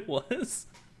what it was?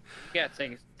 You gotta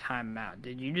take a time out.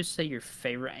 Did you just say your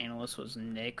favorite analyst was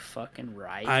Nick fucking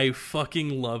Wright? I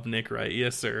fucking love Nick Wright.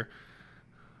 Yes, sir.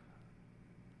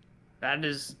 That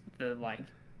is the, like...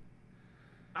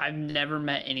 I've never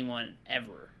met anyone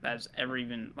ever that's ever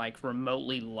even, like,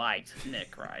 remotely liked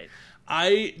Nick Wright.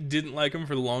 I didn't like him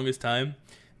for the longest time,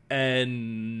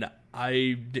 and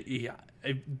do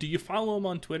you follow him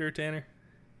on Twitter, Tanner?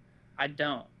 I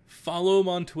don't. Follow him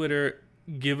on Twitter,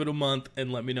 give it a month,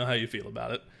 and let me know how you feel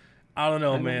about it. I don't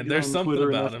know, man. There's something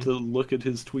Twitter about him. To look at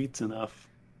his tweets enough.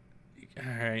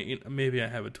 All right, maybe I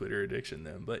have a Twitter addiction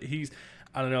then, but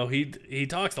I don't know. He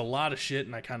talks a lot of shit,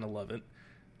 and I kind of love it.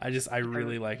 I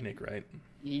really like Nick Wright.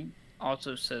 He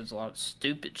also says a lot of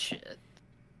stupid shit.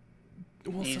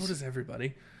 Well, so does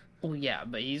everybody. Well, yeah,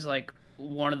 but he's like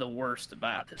one of the worst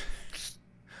about it.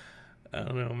 I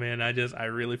don't know, man. I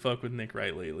really fuck with Nick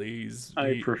Wright lately.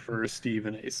 I prefer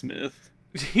Stephen A. Smith.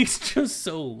 He's just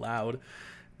so loud.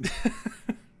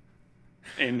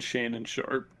 And Shannon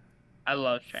Sharp. I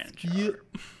love Shannon Sharp. Yeah.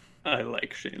 I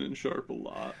like Shannon Sharp a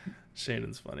lot.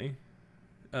 Shannon's funny.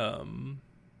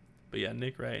 But yeah,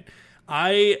 Nick Wright.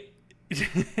 I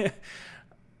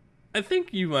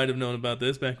think you might have known about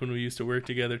this back when we used to work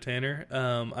together, Tanner.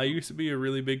 I used to be a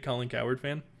really big Colin Cowherd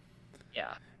fan.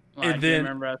 Yeah. Well, I do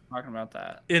remember us talking about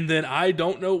that. And then I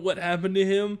don't know what happened to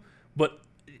him, but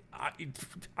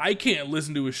I can't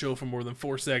listen to a show for more than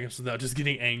 4 seconds without just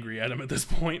getting angry at him at this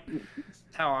point.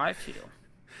 That's how I feel.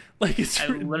 Like, it's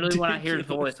literally ridiculous. When I hear his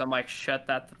voice, I'm like, shut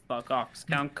that the fuck off.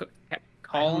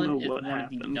 Colin is one of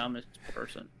the dumbest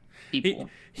people.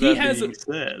 He has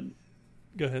said.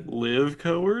 Go ahead. Liv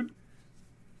Coward?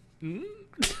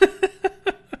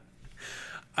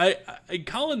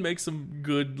 Colin makes some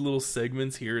good little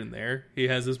segments here and there. He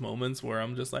has his moments where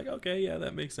I'm just like, okay, yeah,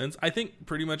 that makes sense. I think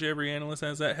pretty much every analyst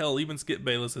has that. Hell, even Skip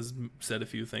Bayless has said a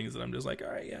few things that I'm just like,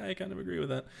 all right, yeah, I kind of agree with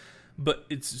that. But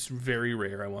it's just very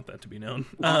rare. I want that to be known.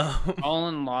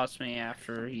 Colin lost me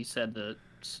after he said that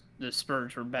the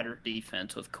Spurs were better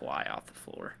defense with Kawhi off the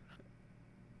floor.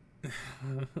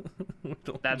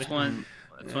 That's when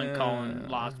Colin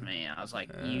lost me. I was like,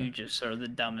 you just are the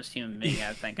dumbest human being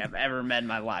I think I've ever met in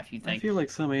my life. I feel like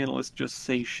some analysts just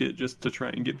say shit just to try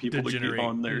and get people to get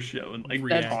on their show and like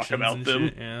talk about them.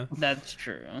 Shit, yeah. That's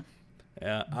true.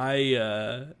 Yeah,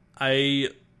 I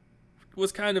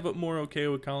was kind of more okay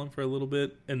with Colin for a little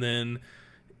bit, and then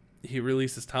he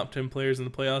released his top 10 players in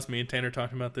the playoffs. Me and Tanner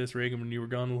talked about this, Reagan, when you were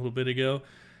gone a little bit ago.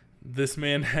 This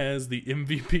man has the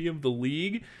MVP of the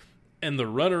league and the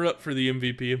runner-up for the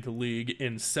MVP of the league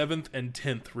in 7th and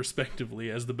 10th, respectively,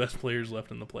 as the best players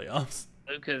left in the playoffs.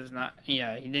 Luka's not...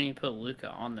 Yeah, he didn't even put Luka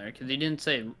on there, because he didn't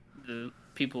say the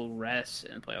people rest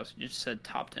in the playoffs. He just said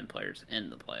top 10 players in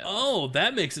the playoffs. Oh,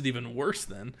 that makes it even worse,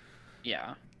 then.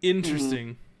 Yeah. Interesting.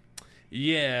 Mm-hmm.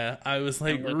 Yeah, I was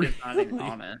like... Luka's not even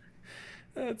on it.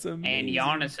 That's amazing.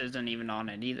 And Giannis isn't even on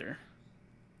it either.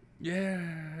 Yeah,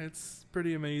 it's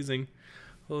pretty amazing.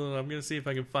 Hold on, I'm going to see if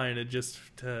I can find it just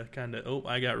to kind of... Oh,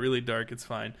 I got really dark. It's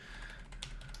fine.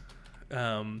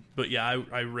 But yeah,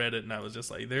 I read it and I was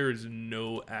just like, there is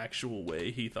no actual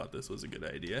way he thought this was a good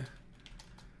idea.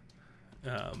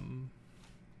 In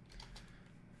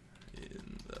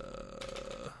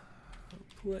the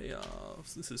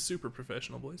playoffs. This is super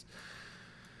professional, boys.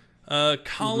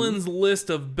 Colin's list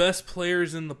of best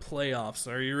players in the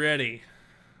playoffs. Are you ready?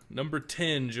 Number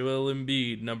 10, Joel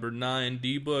Embiid. Number 9,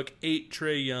 D-Book. 8,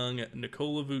 Trae Young.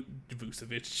 Nikola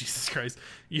Vucevic, Jesus Christ.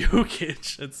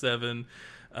 Jokic at 7.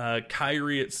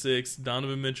 Kyrie at 6.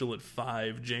 Donovan Mitchell at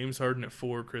 5. James Harden at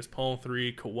 4. Chris Paul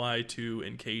 3. Kawhi 2.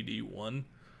 And KD 1.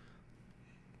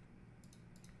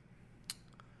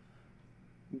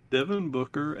 Devin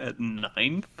Booker at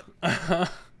 9th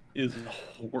is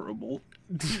horrible.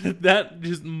 That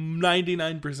just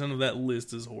 99% of that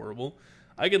list is horrible.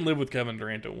 I can live with Kevin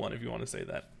Durant at 1 if you want to say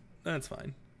that. That's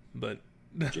fine. But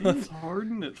James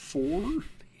Harden at 4?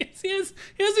 Yes, he hasn't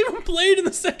even played in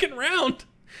the second round.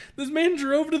 This man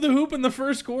drove to the hoop in the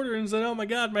first quarter and said, "Oh my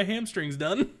God, my hamstring's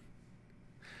done."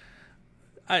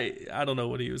 I don't know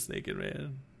what he was thinking,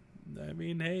 man. I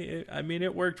mean, hey,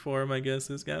 it worked for him, I guess.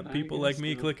 It's got people like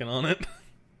me clicking on it.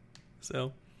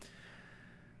 So,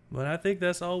 but I think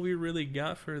that's all we really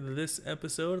got for this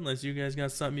episode, unless you guys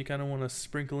got something you kind of want to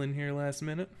sprinkle in here last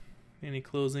minute. Any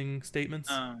closing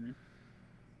statements? I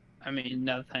mean,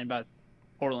 another thing about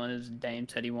Portland is Dame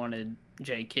said he wanted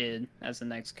Jay Kidd as the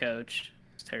next coach.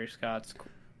 Terry Scott's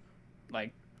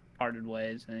like parted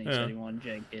ways, and he said he wanted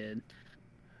Jay Kidd.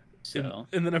 So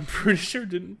and then I'm pretty sure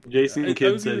Jason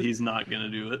Kidd said he's not gonna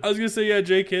do it. I was gonna say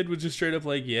Jay Kidd was just straight up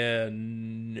like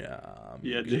Jason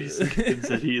Kidd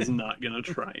said he is not gonna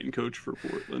try and coach for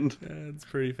Portland. That's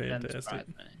pretty fantastic.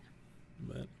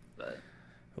 But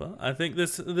well, I think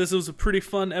this was a pretty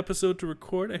fun episode to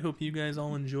record. I hope you guys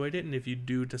all enjoyed it, and if you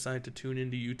do decide to tune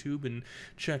into YouTube and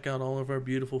check out all of our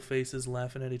beautiful faces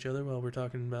laughing at each other while we're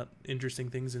talking about interesting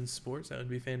things in sports, that would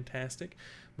be fantastic.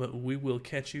 But we will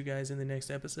catch you guys in the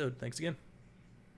next episode. Thanks again.